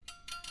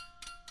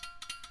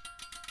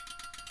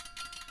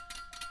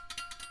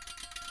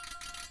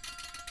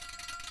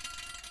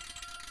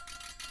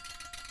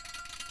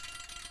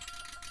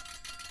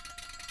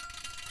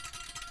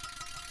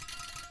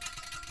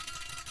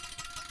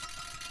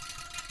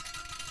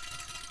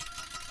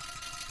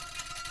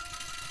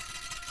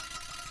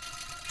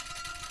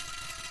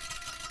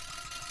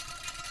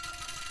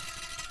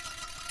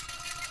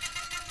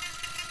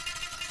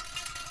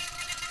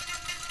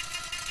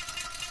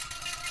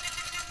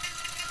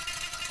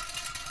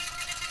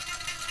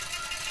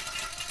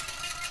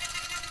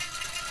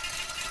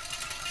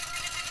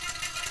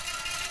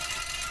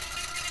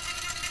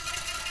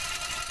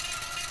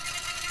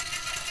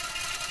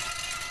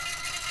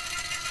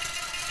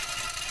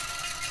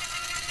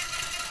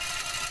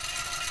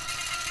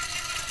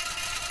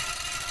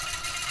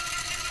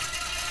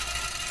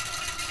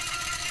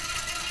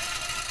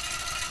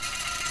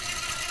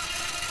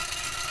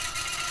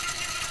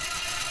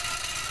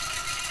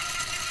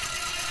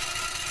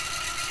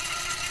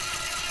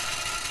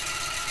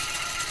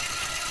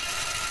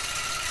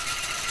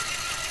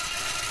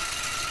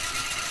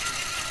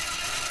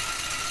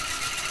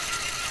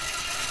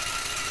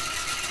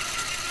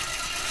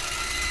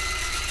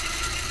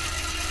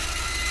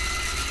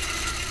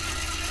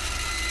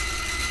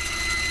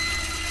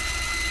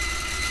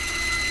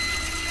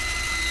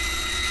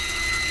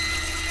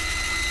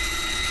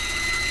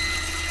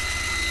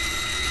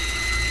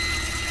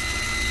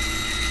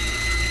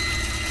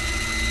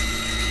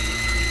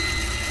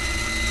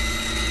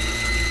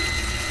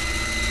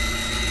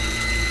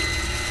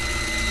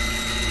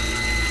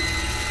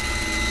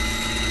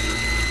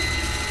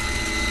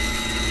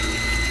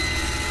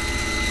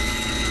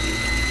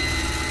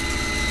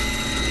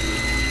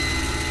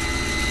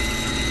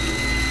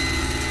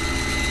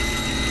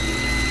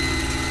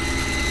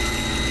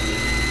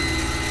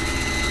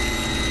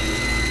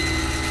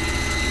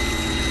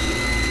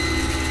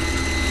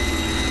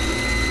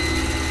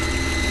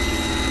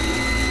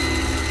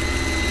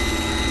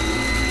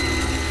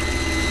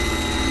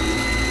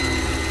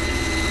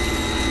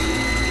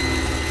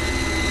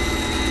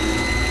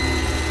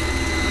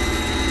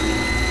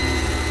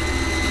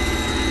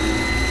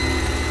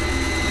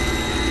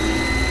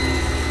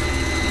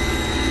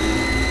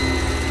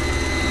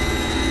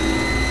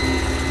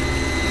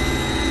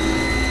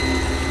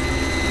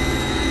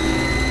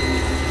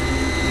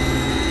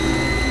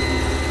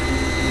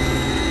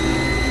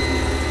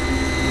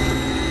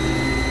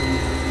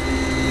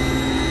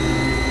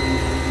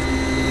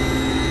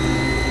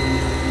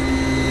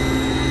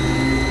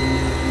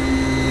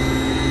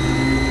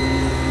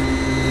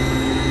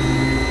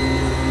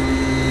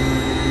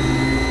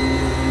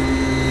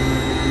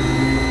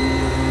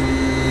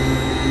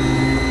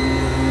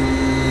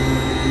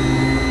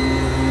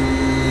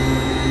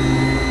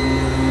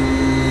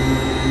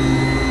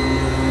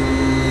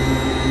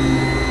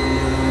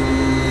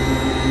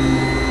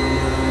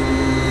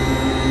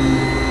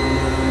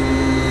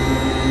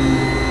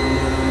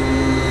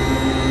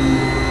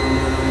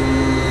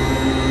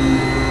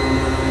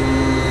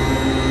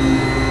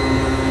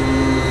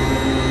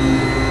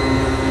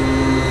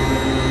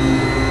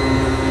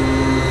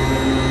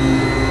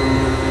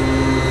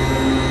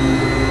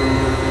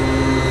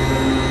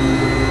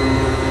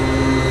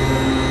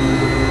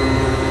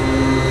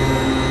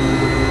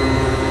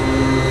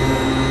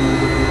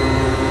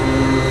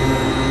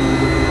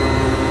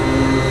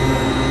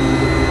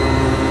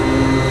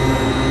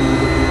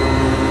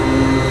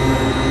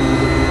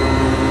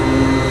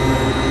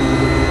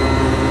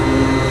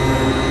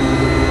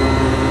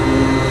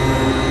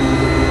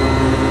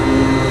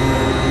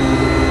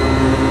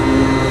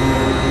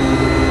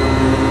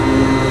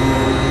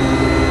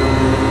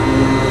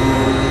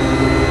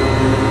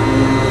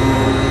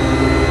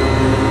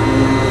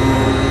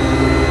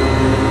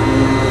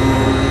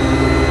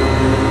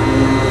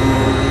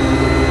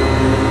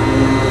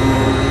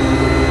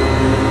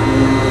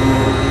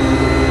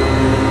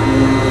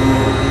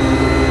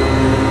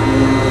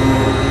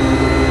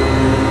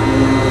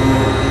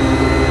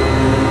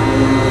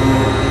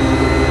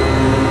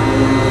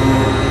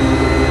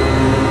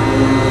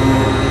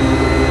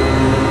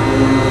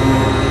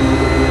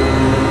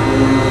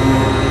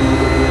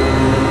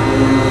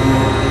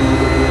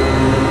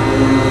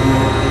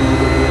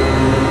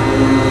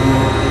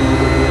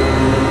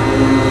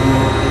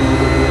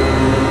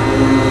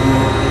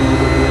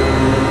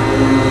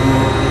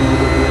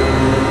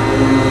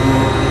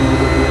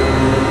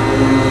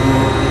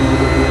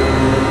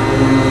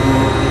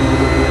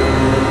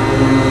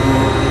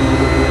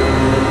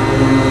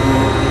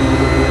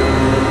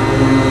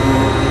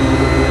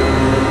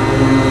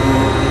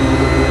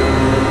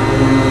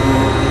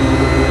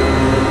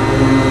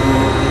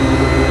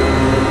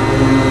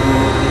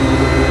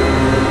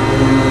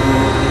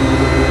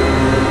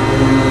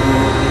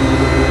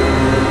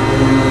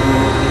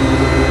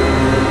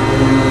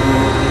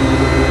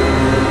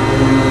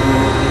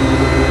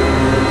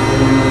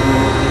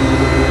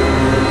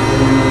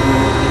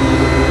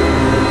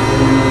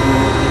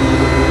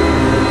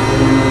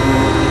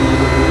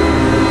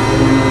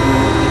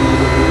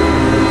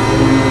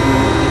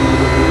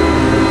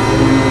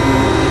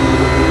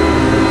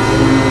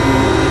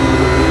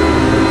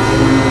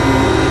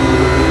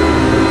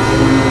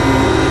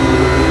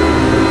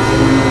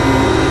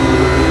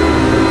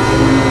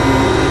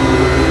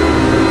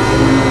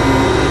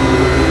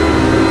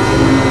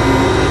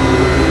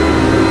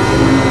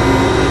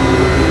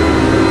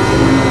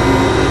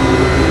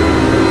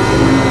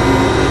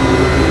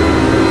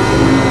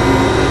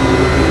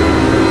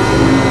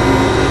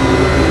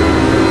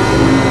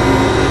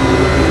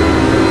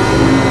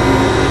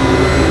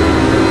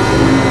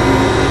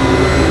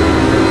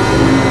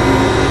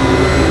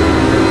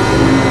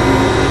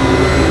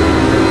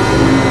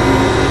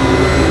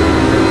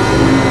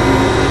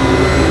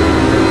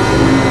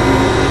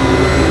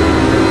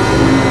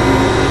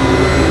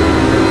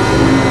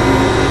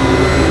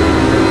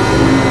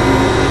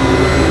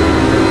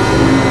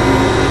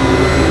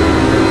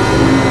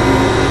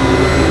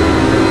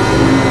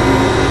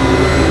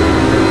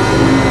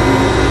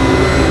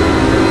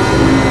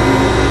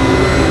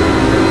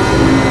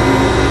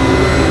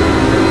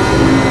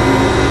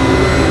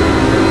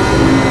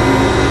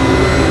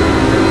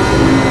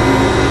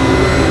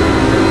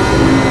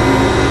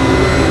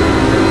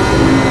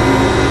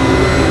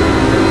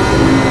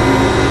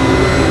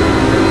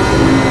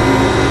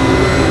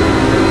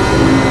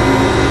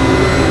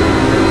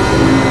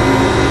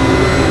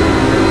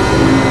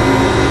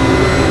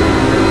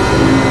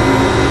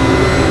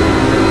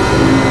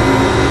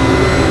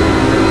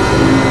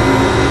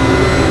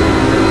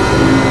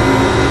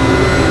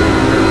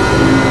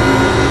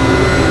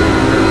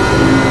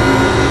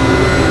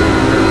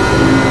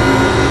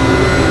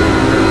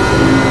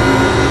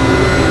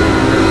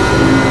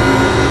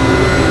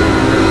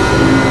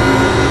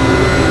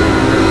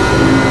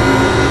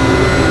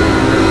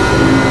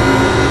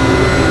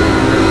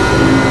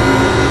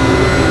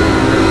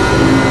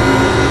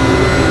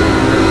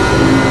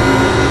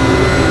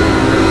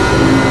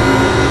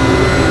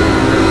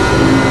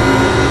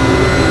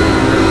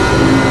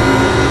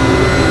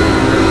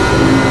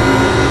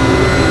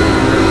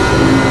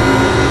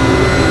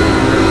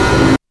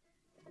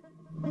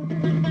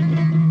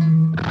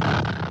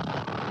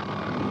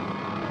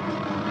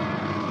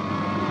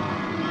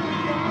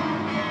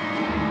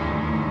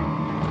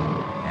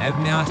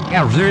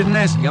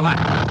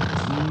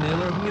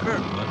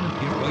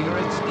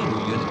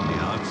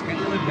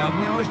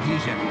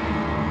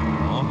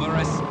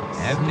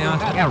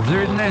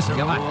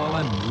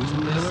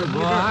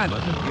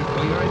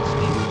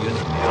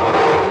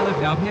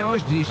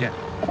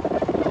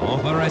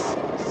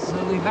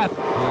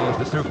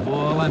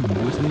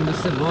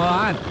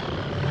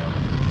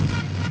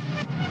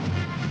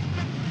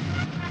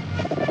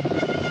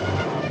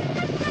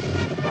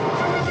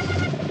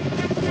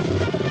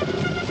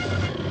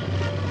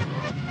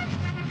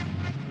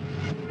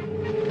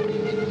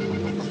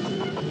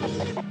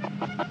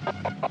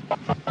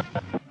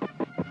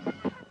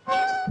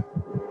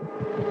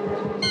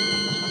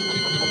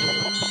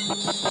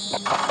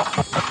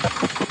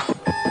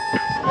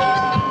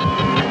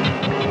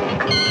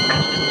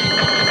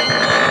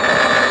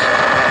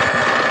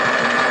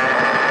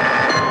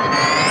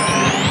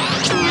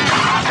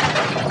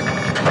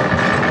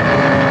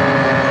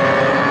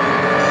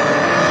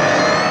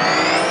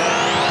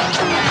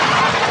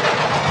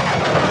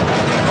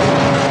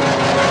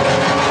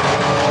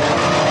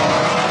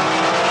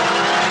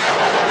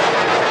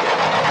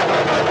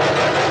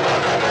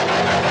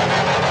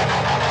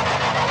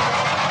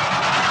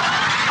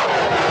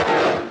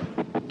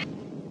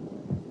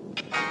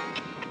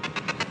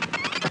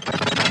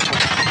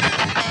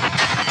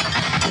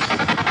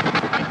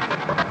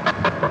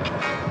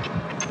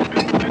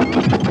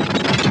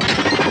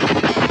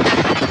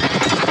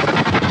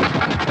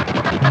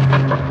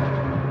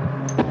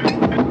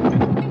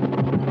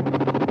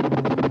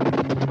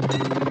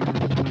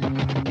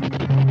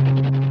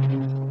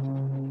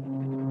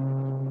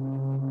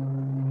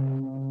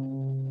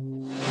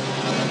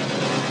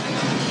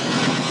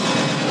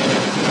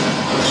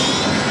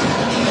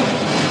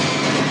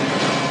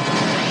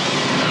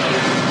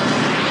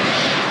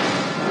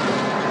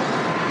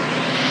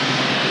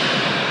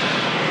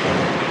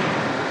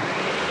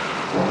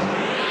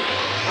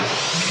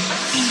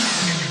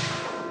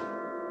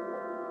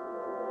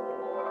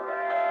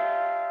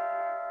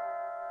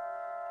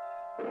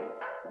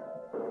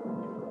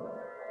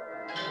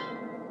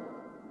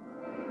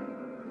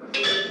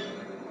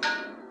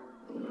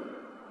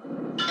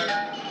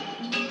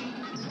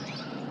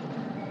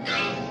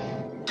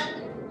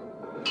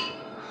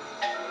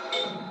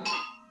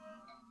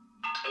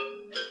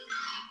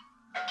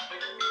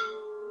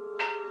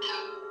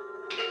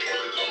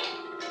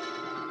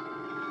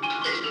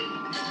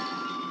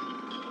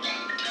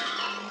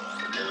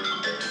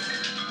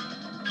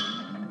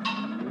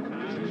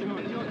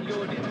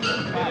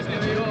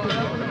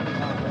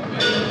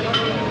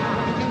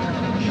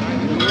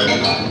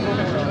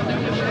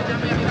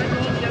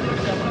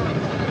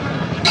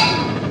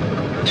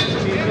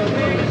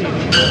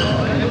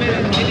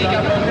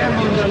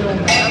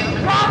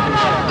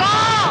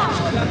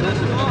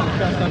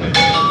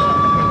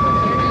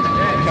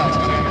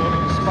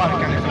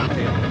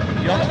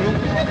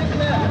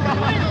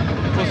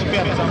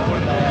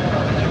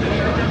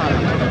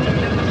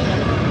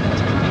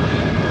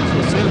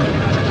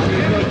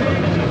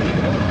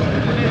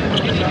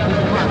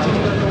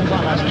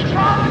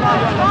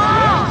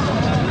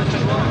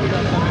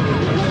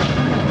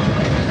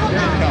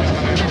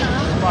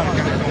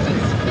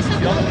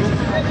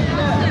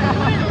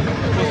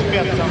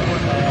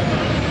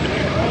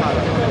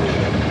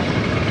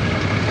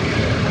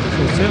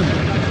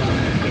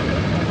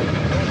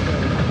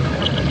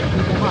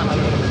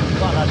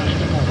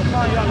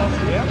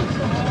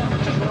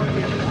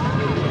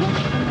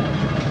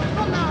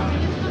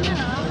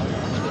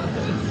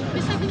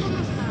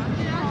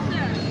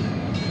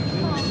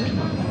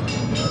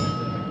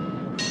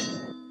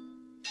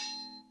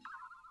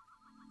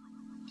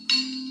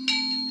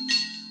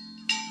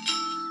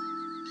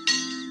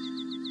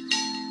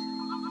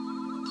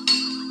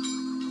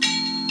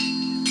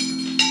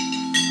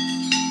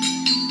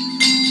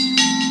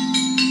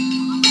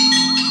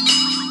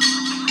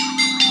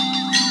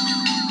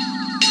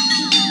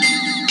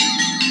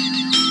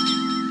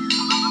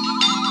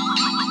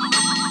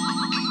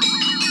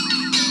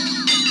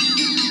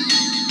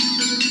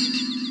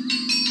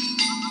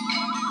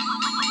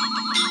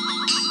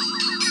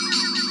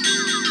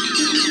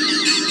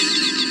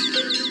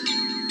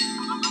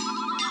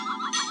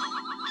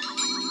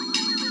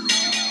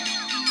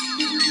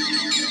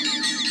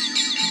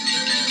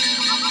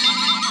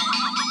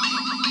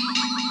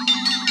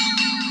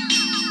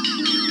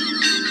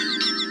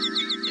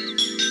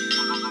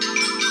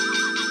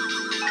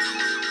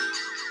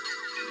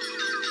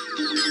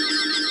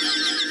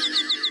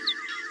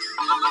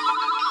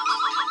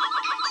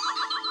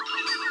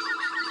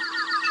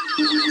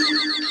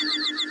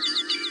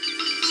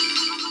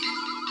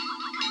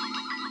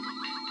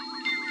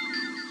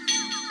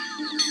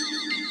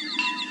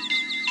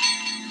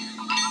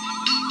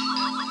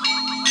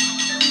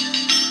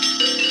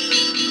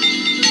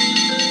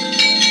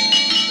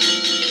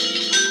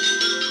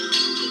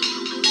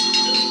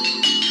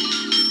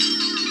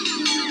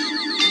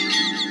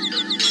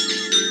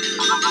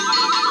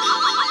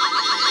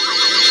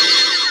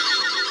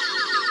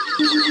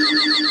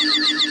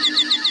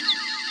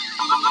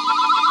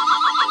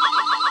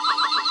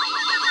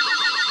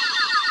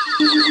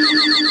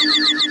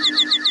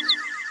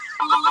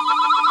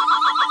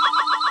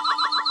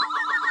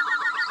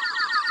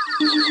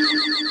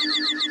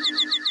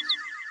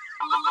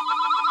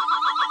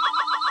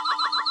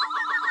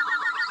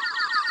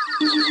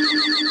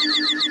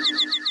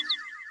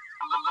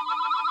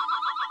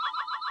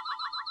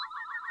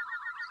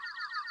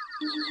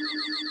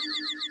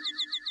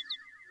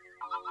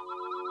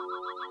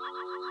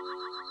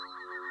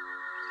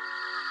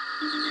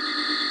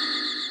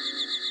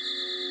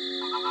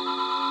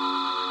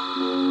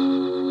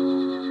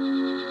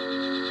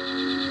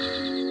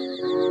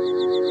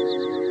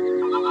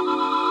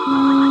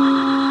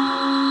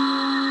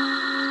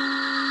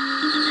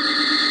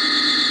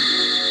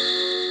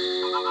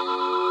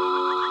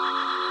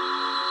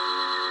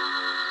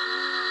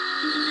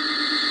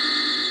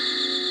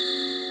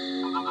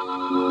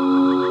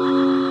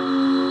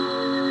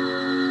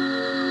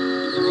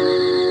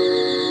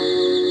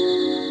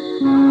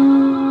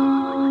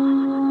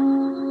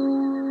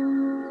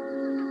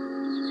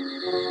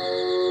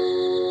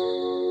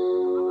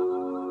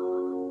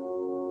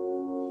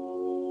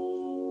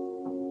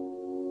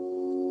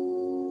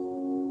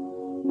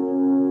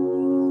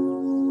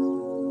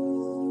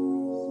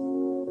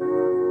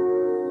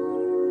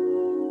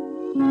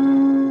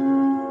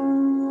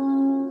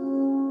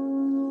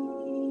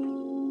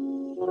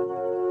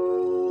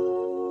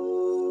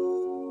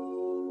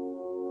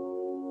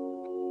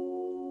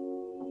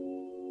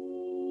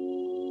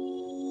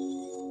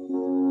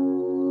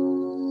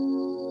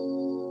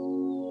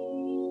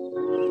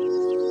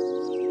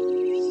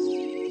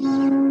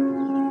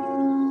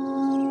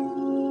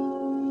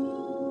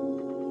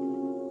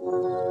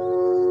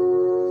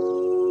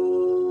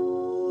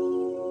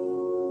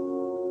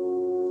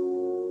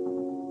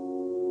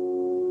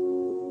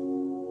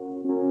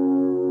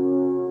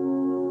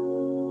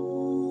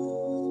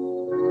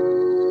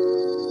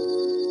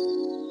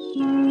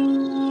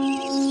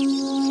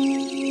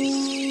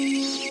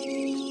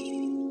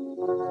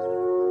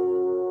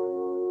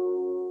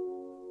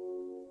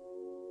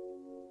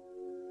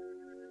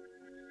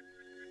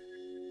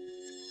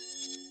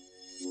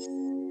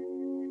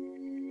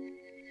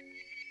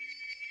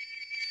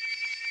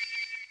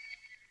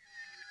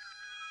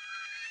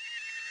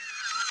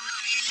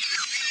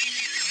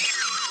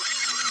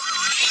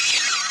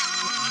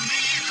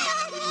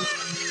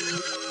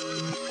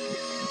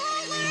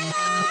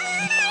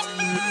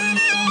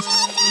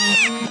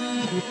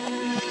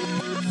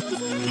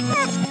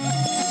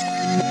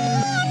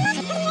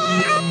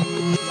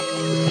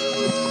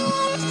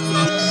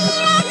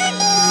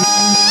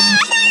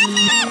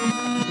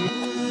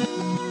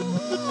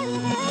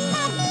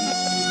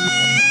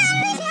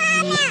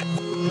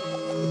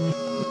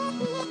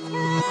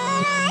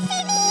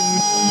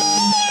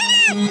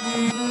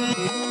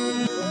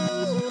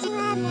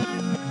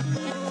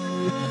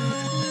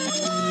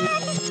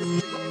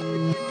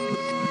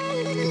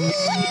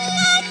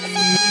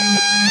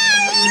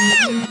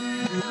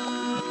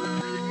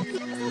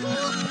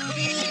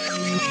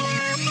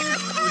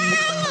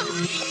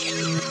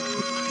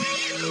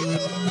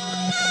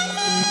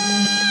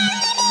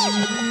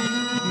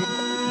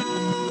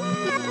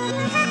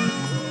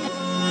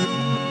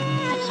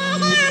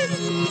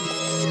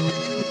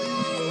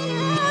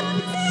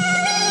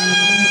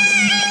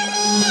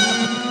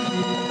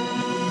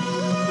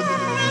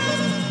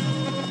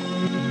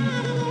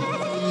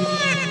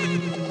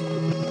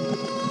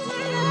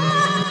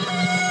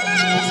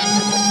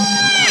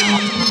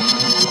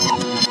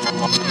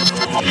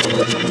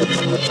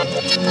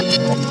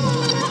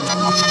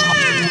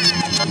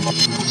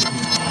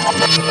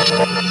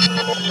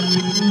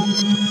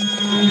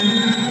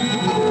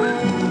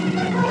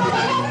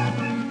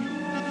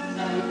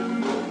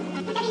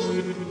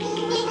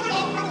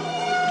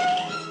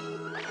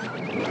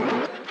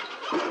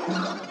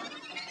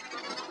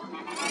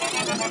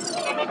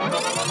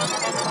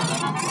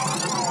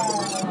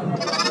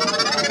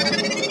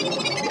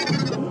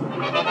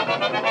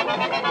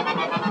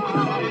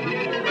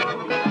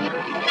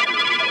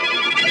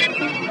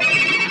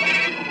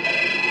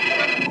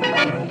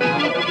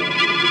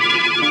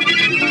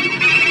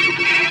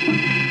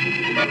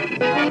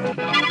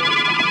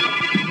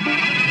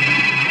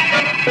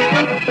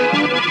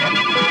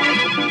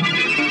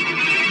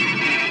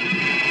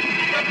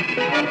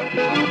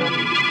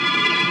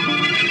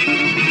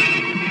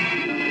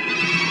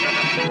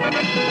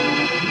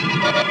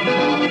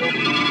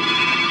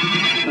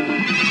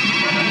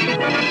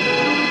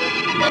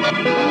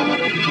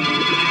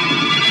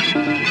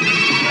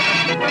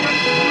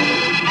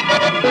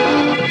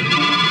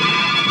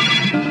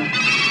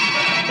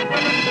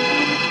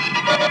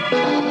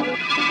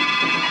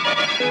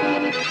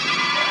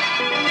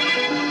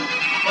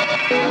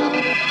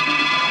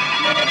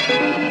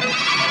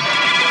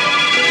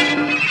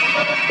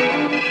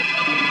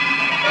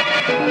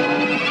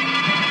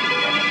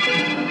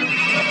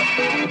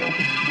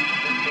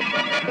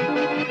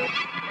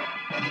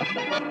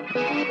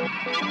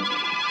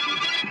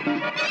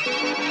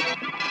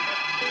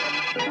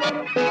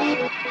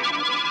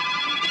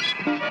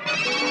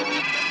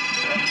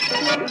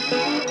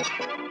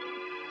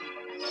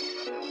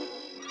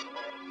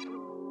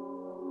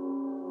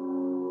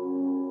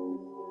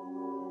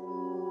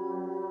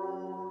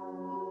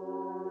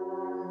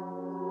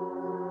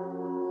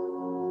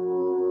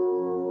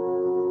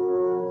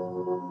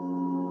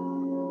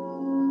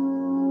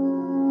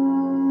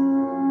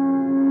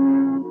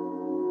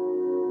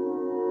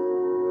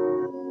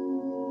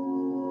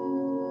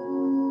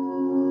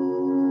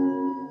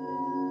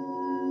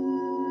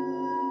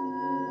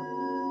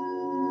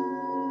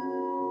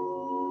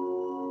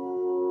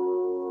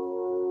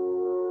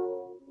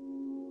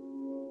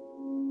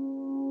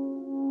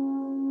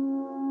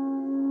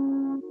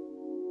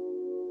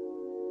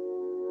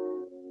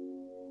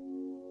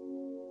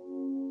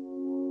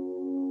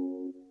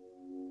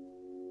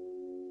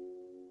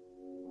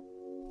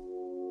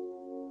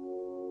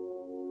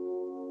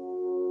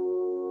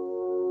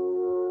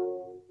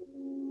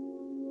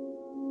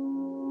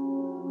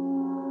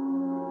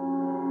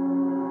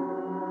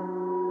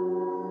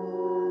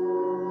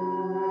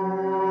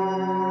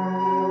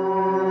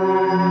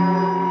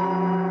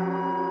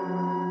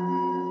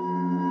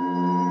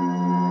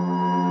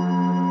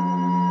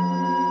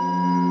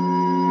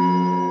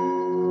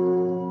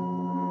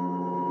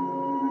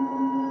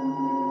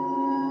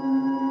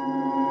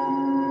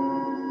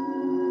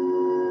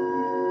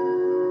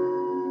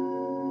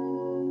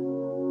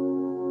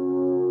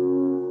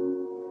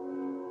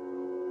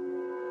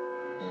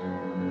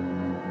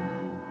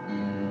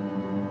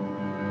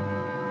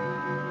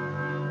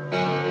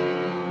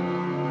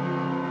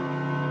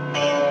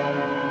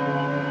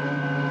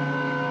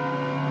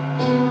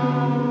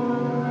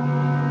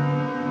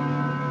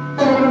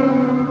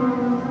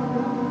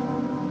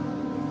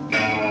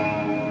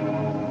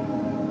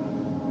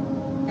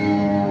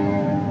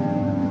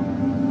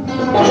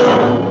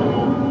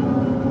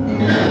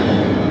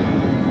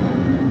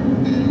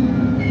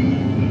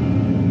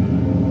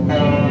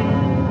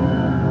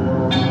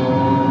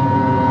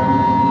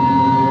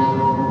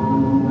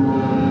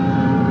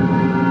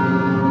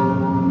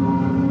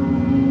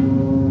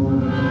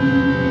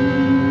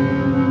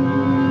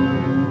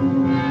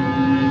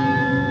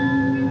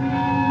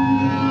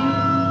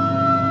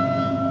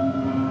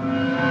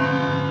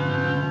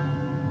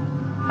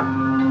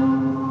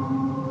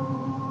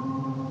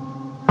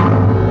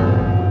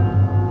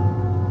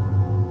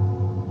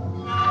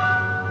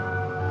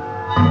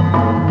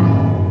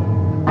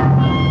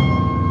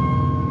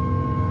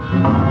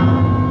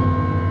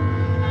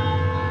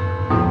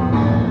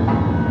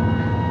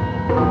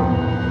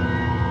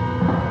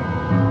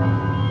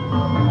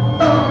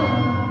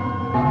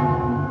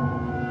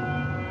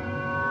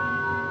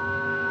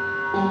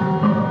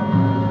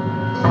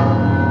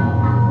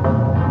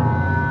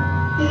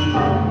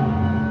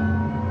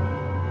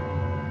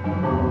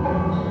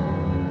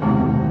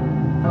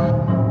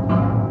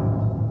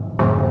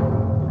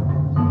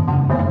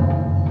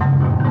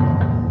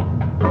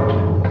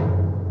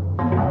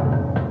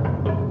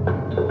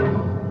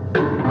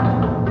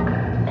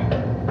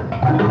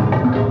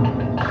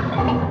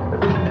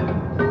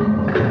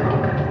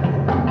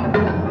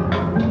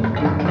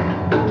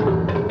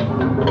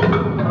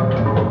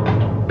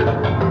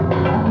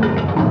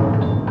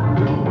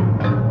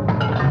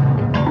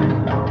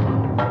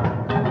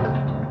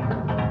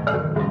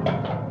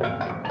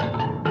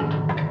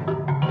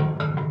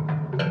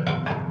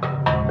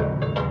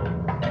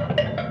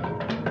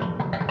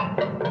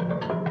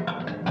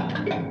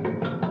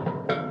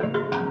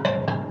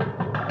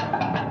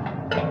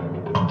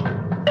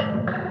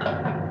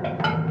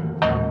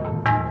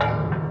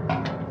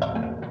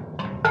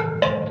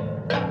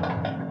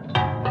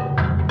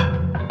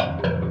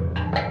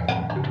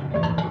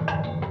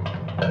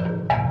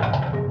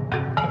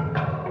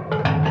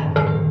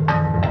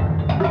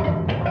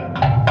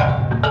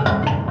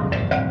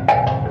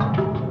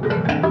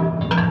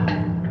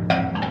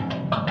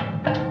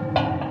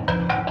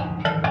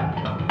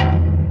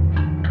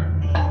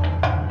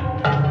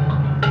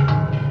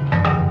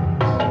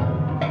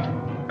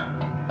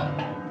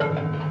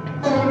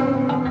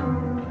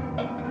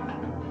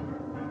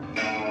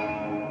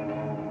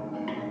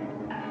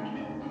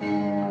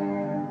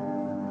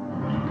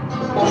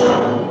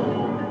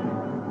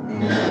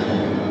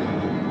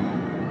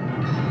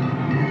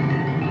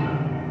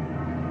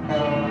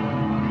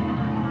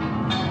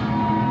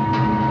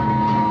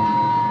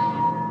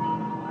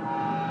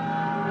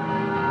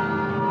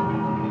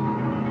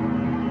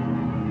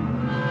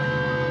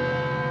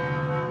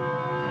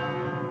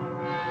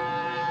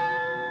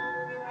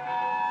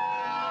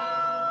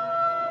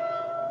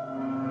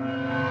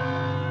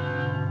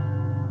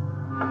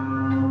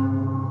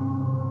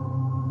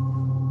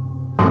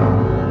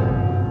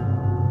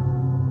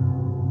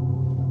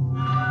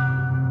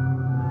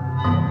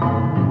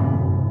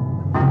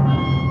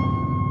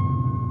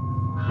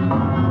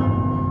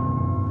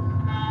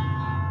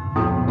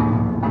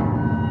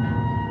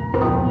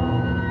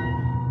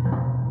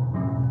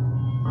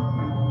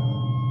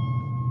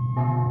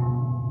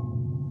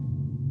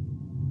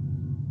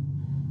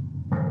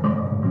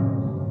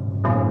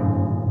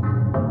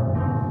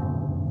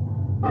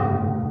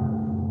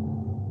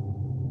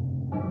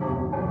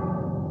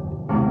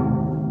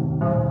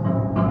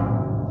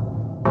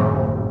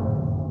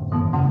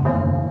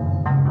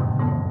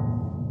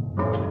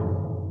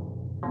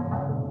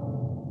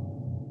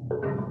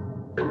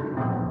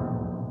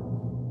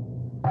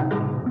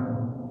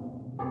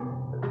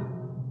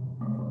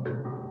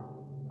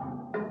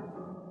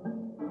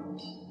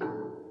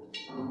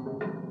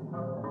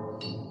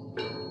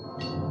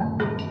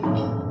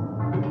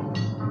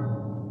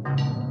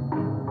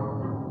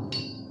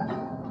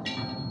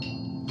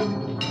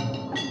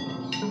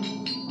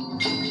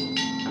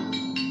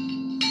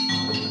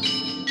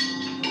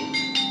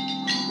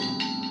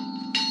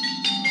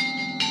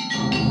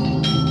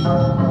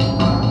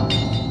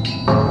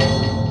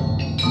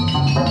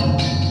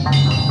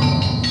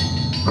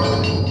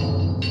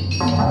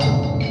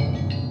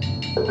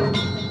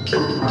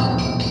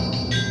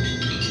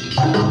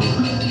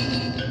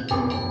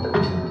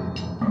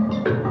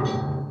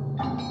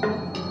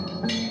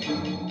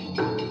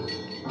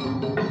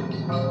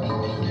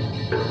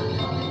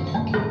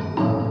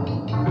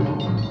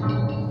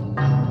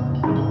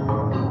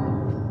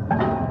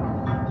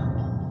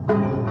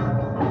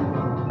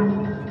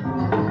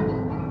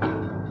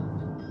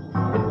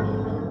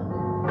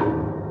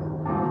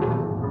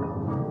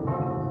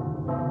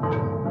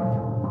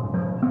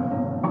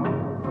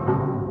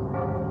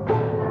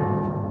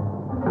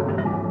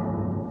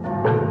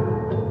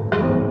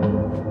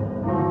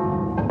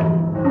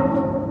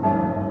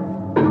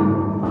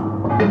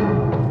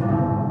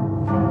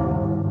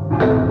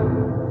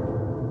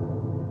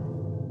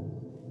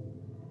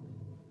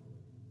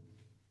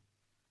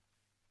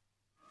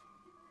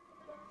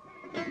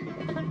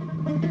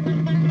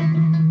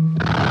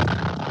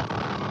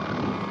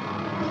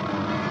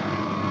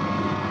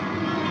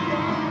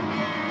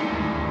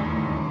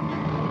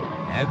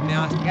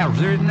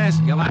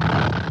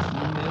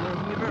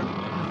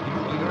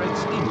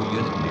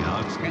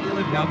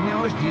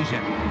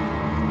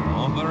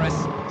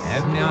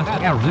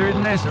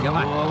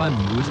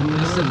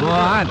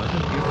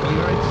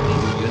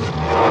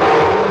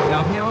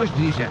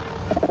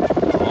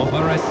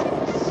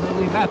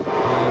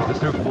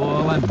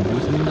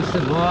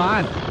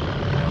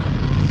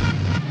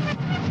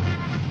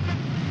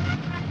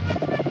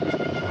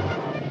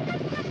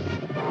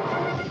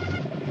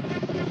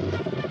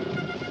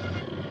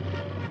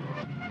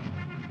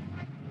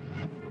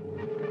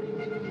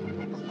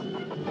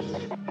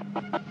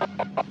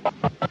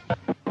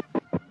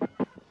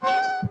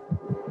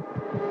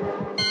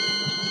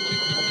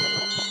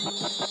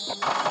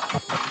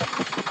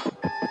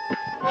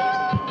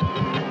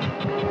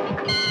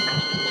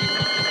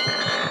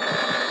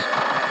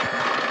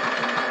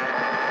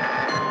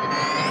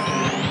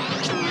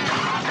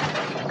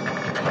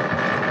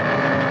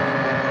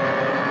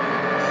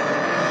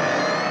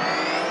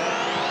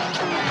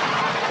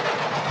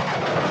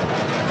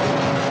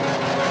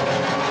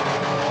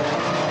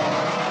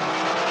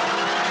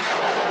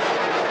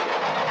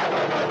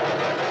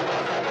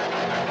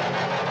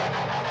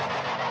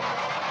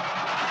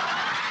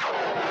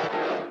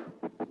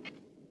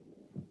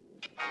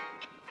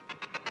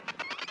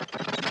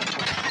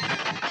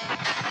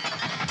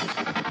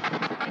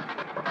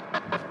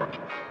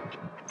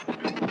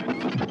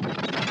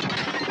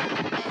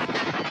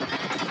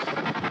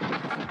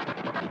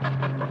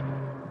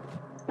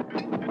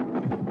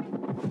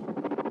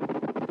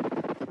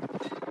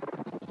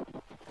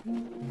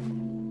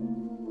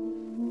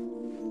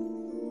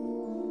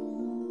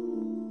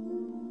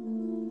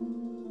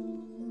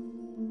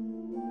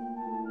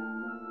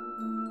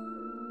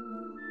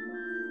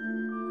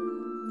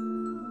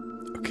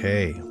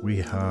 Okay, we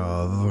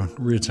have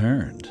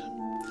returned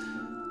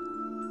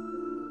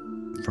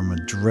from a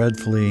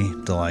dreadfully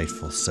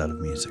delightful set of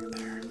music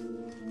there.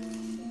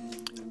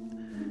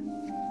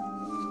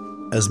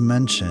 As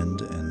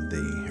mentioned in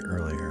the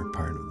earlier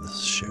part of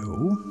this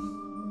show,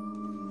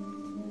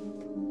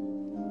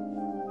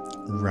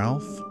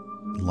 Ralph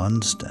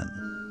Lunsden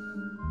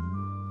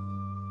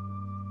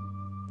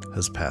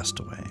has passed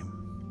away.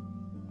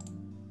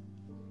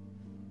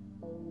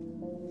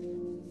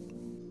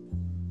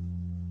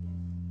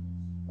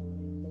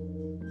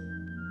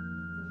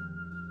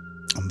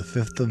 On the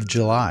 5th of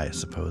July,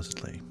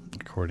 supposedly,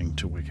 according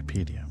to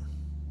Wikipedia.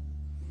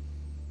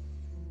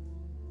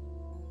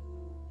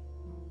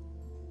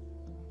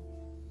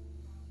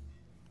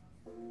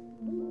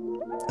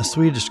 A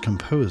Swedish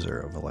composer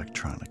of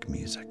electronic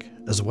music,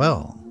 as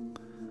well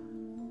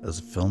as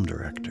a film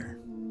director,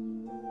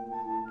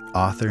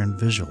 author, and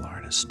visual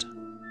artist.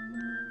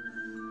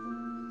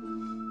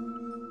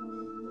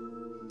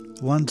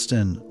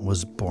 Lunsden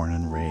was born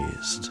and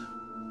raised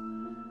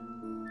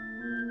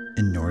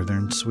in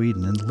northern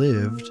Sweden and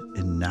lived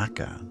in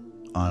Nacka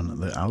on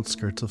the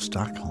outskirts of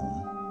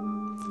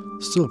Stockholm,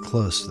 still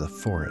close to the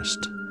forest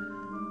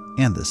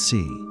and the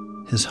sea.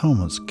 His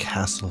home was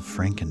Castle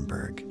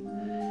Frankenberg,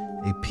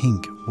 a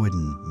pink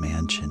wooden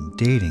mansion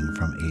dating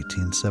from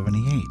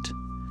 1878,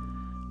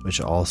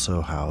 which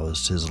also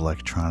housed his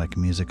electronic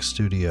music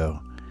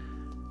studio,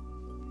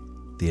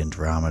 the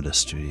Andromeda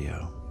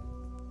Studio.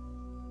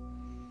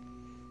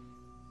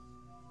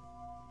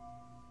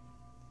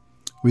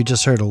 We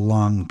just heard a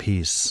long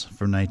piece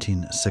from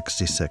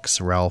 1966,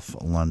 Ralph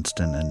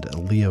Lunsden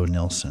and Leo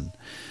Nilsson.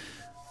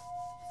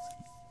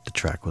 The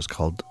track was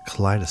called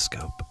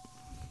Kaleidoscope.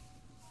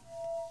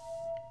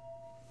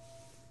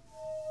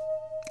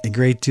 A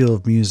great deal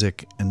of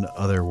music and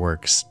other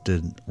works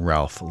did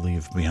Ralph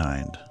leave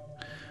behind.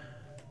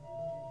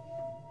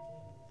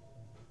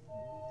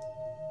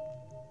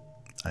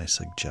 I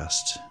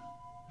suggest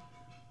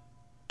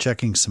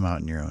checking some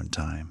out in your own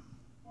time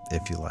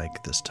if you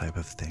like this type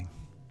of thing.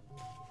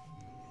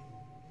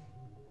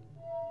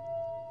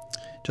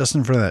 Just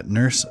in front of that,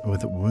 Nurse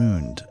with a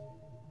Wound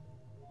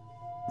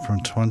from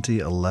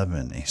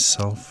 2011, a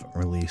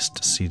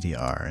self-released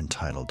CDR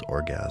entitled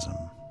Orgasm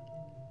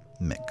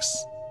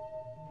Mix.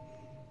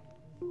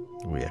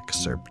 We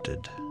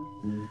excerpted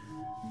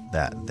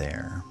that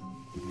there.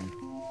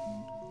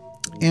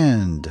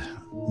 And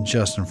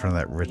just in front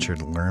of that, Richard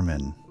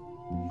Lerman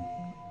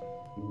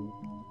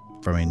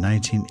from a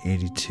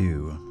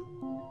 1982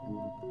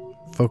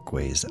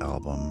 Folkways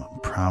album,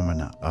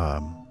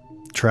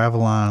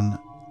 Travelon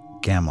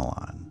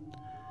Gamelon,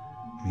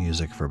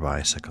 music for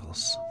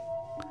bicycles.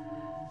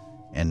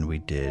 And we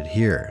did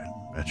hear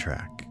a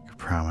track, a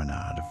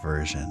Promenade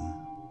version,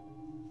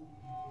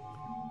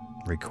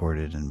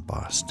 recorded in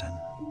Boston.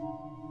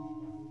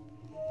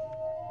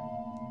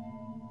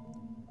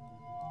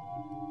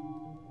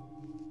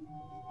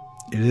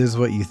 It is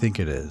what you think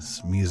it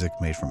is, music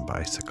made from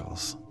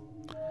bicycles.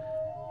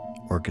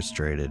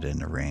 orchestrated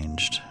and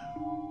arranged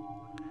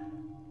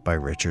by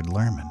Richard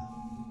Lerman.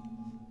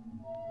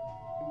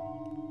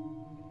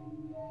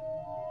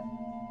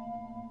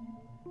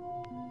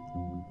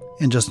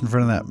 And just in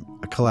front of that,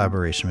 a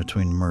collaboration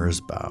between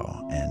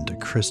Merzbow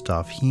and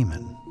Christoph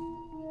Hiemann.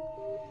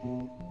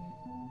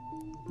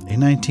 A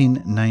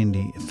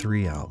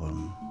 1993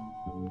 album,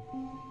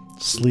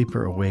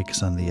 Sleeper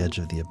Awakes on the Edge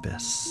of the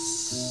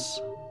Abyss.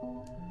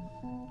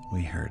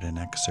 We heard an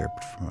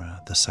excerpt from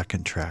the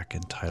second track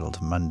entitled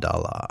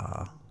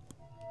Mandala.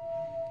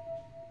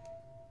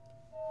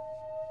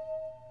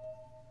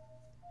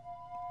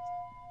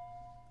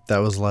 That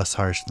was less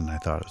harsh than I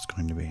thought it was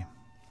going to be.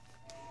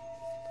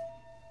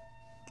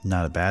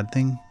 Not a bad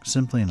thing,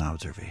 simply an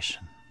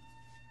observation.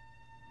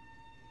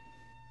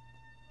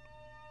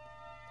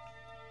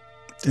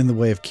 In the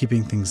way of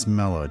keeping things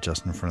mellow,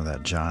 just in front of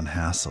that, John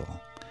Hassel,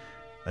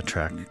 a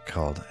track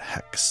called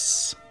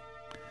Hex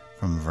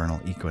from Vernal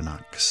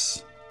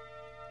Equinox,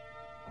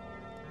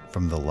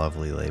 from the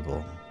lovely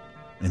label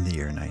in the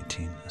year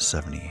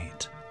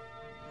 1978.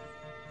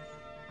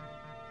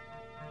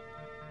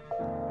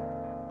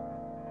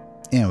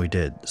 And we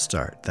did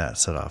start that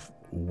set off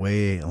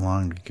way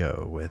long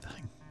ago with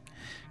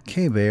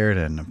Kay Baird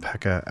and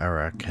Pekka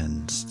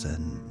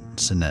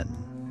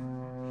Arakensinen.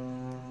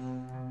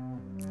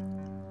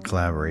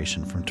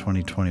 Collaboration from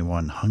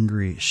 2021,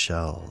 Hungry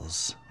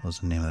Shells was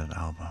the name of that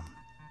album.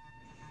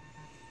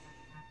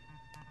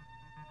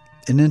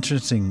 An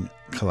interesting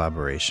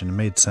collaboration. It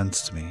made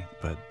sense to me,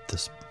 but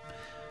this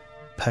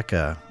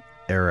Pekka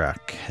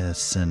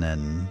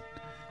Arakensinen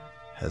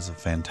has a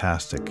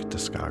fantastic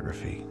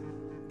discography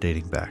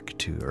dating back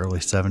to early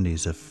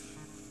 70s, if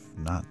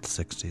not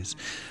 60s.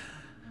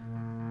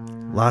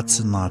 Lots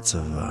and lots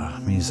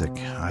of music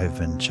I've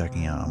been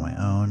checking out on my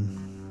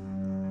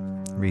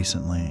own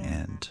recently,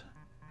 and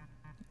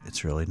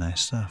it's really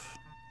nice stuff.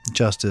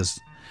 Just as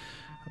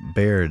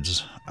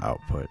Baird's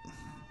output.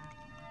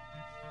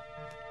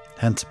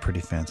 Hence a pretty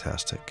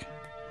fantastic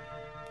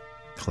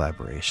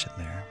collaboration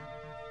there.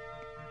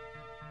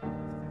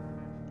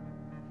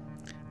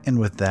 And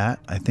with that,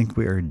 I think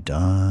we are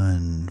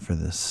done for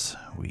this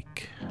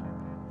week.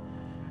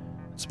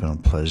 It's been a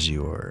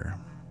pleasure.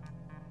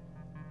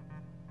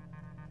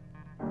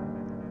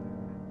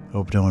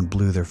 Hope no one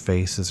blew their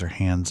faces or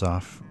hands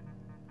off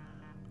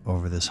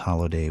over this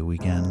holiday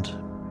weekend.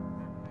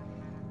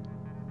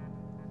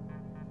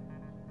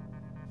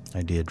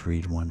 I did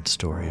read one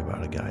story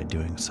about a guy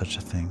doing such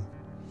a thing.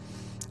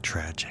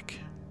 Tragic.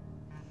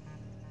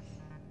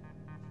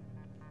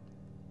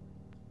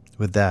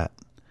 With that,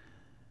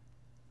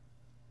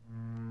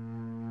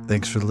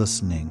 thanks for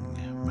listening.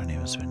 My name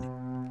has been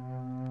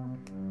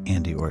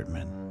Andy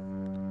Ortman.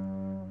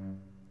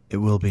 It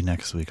will be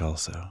next week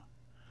also.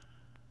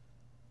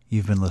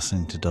 You've been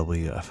listening to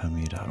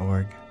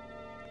WFMU.org.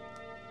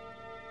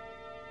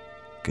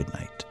 Good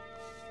night.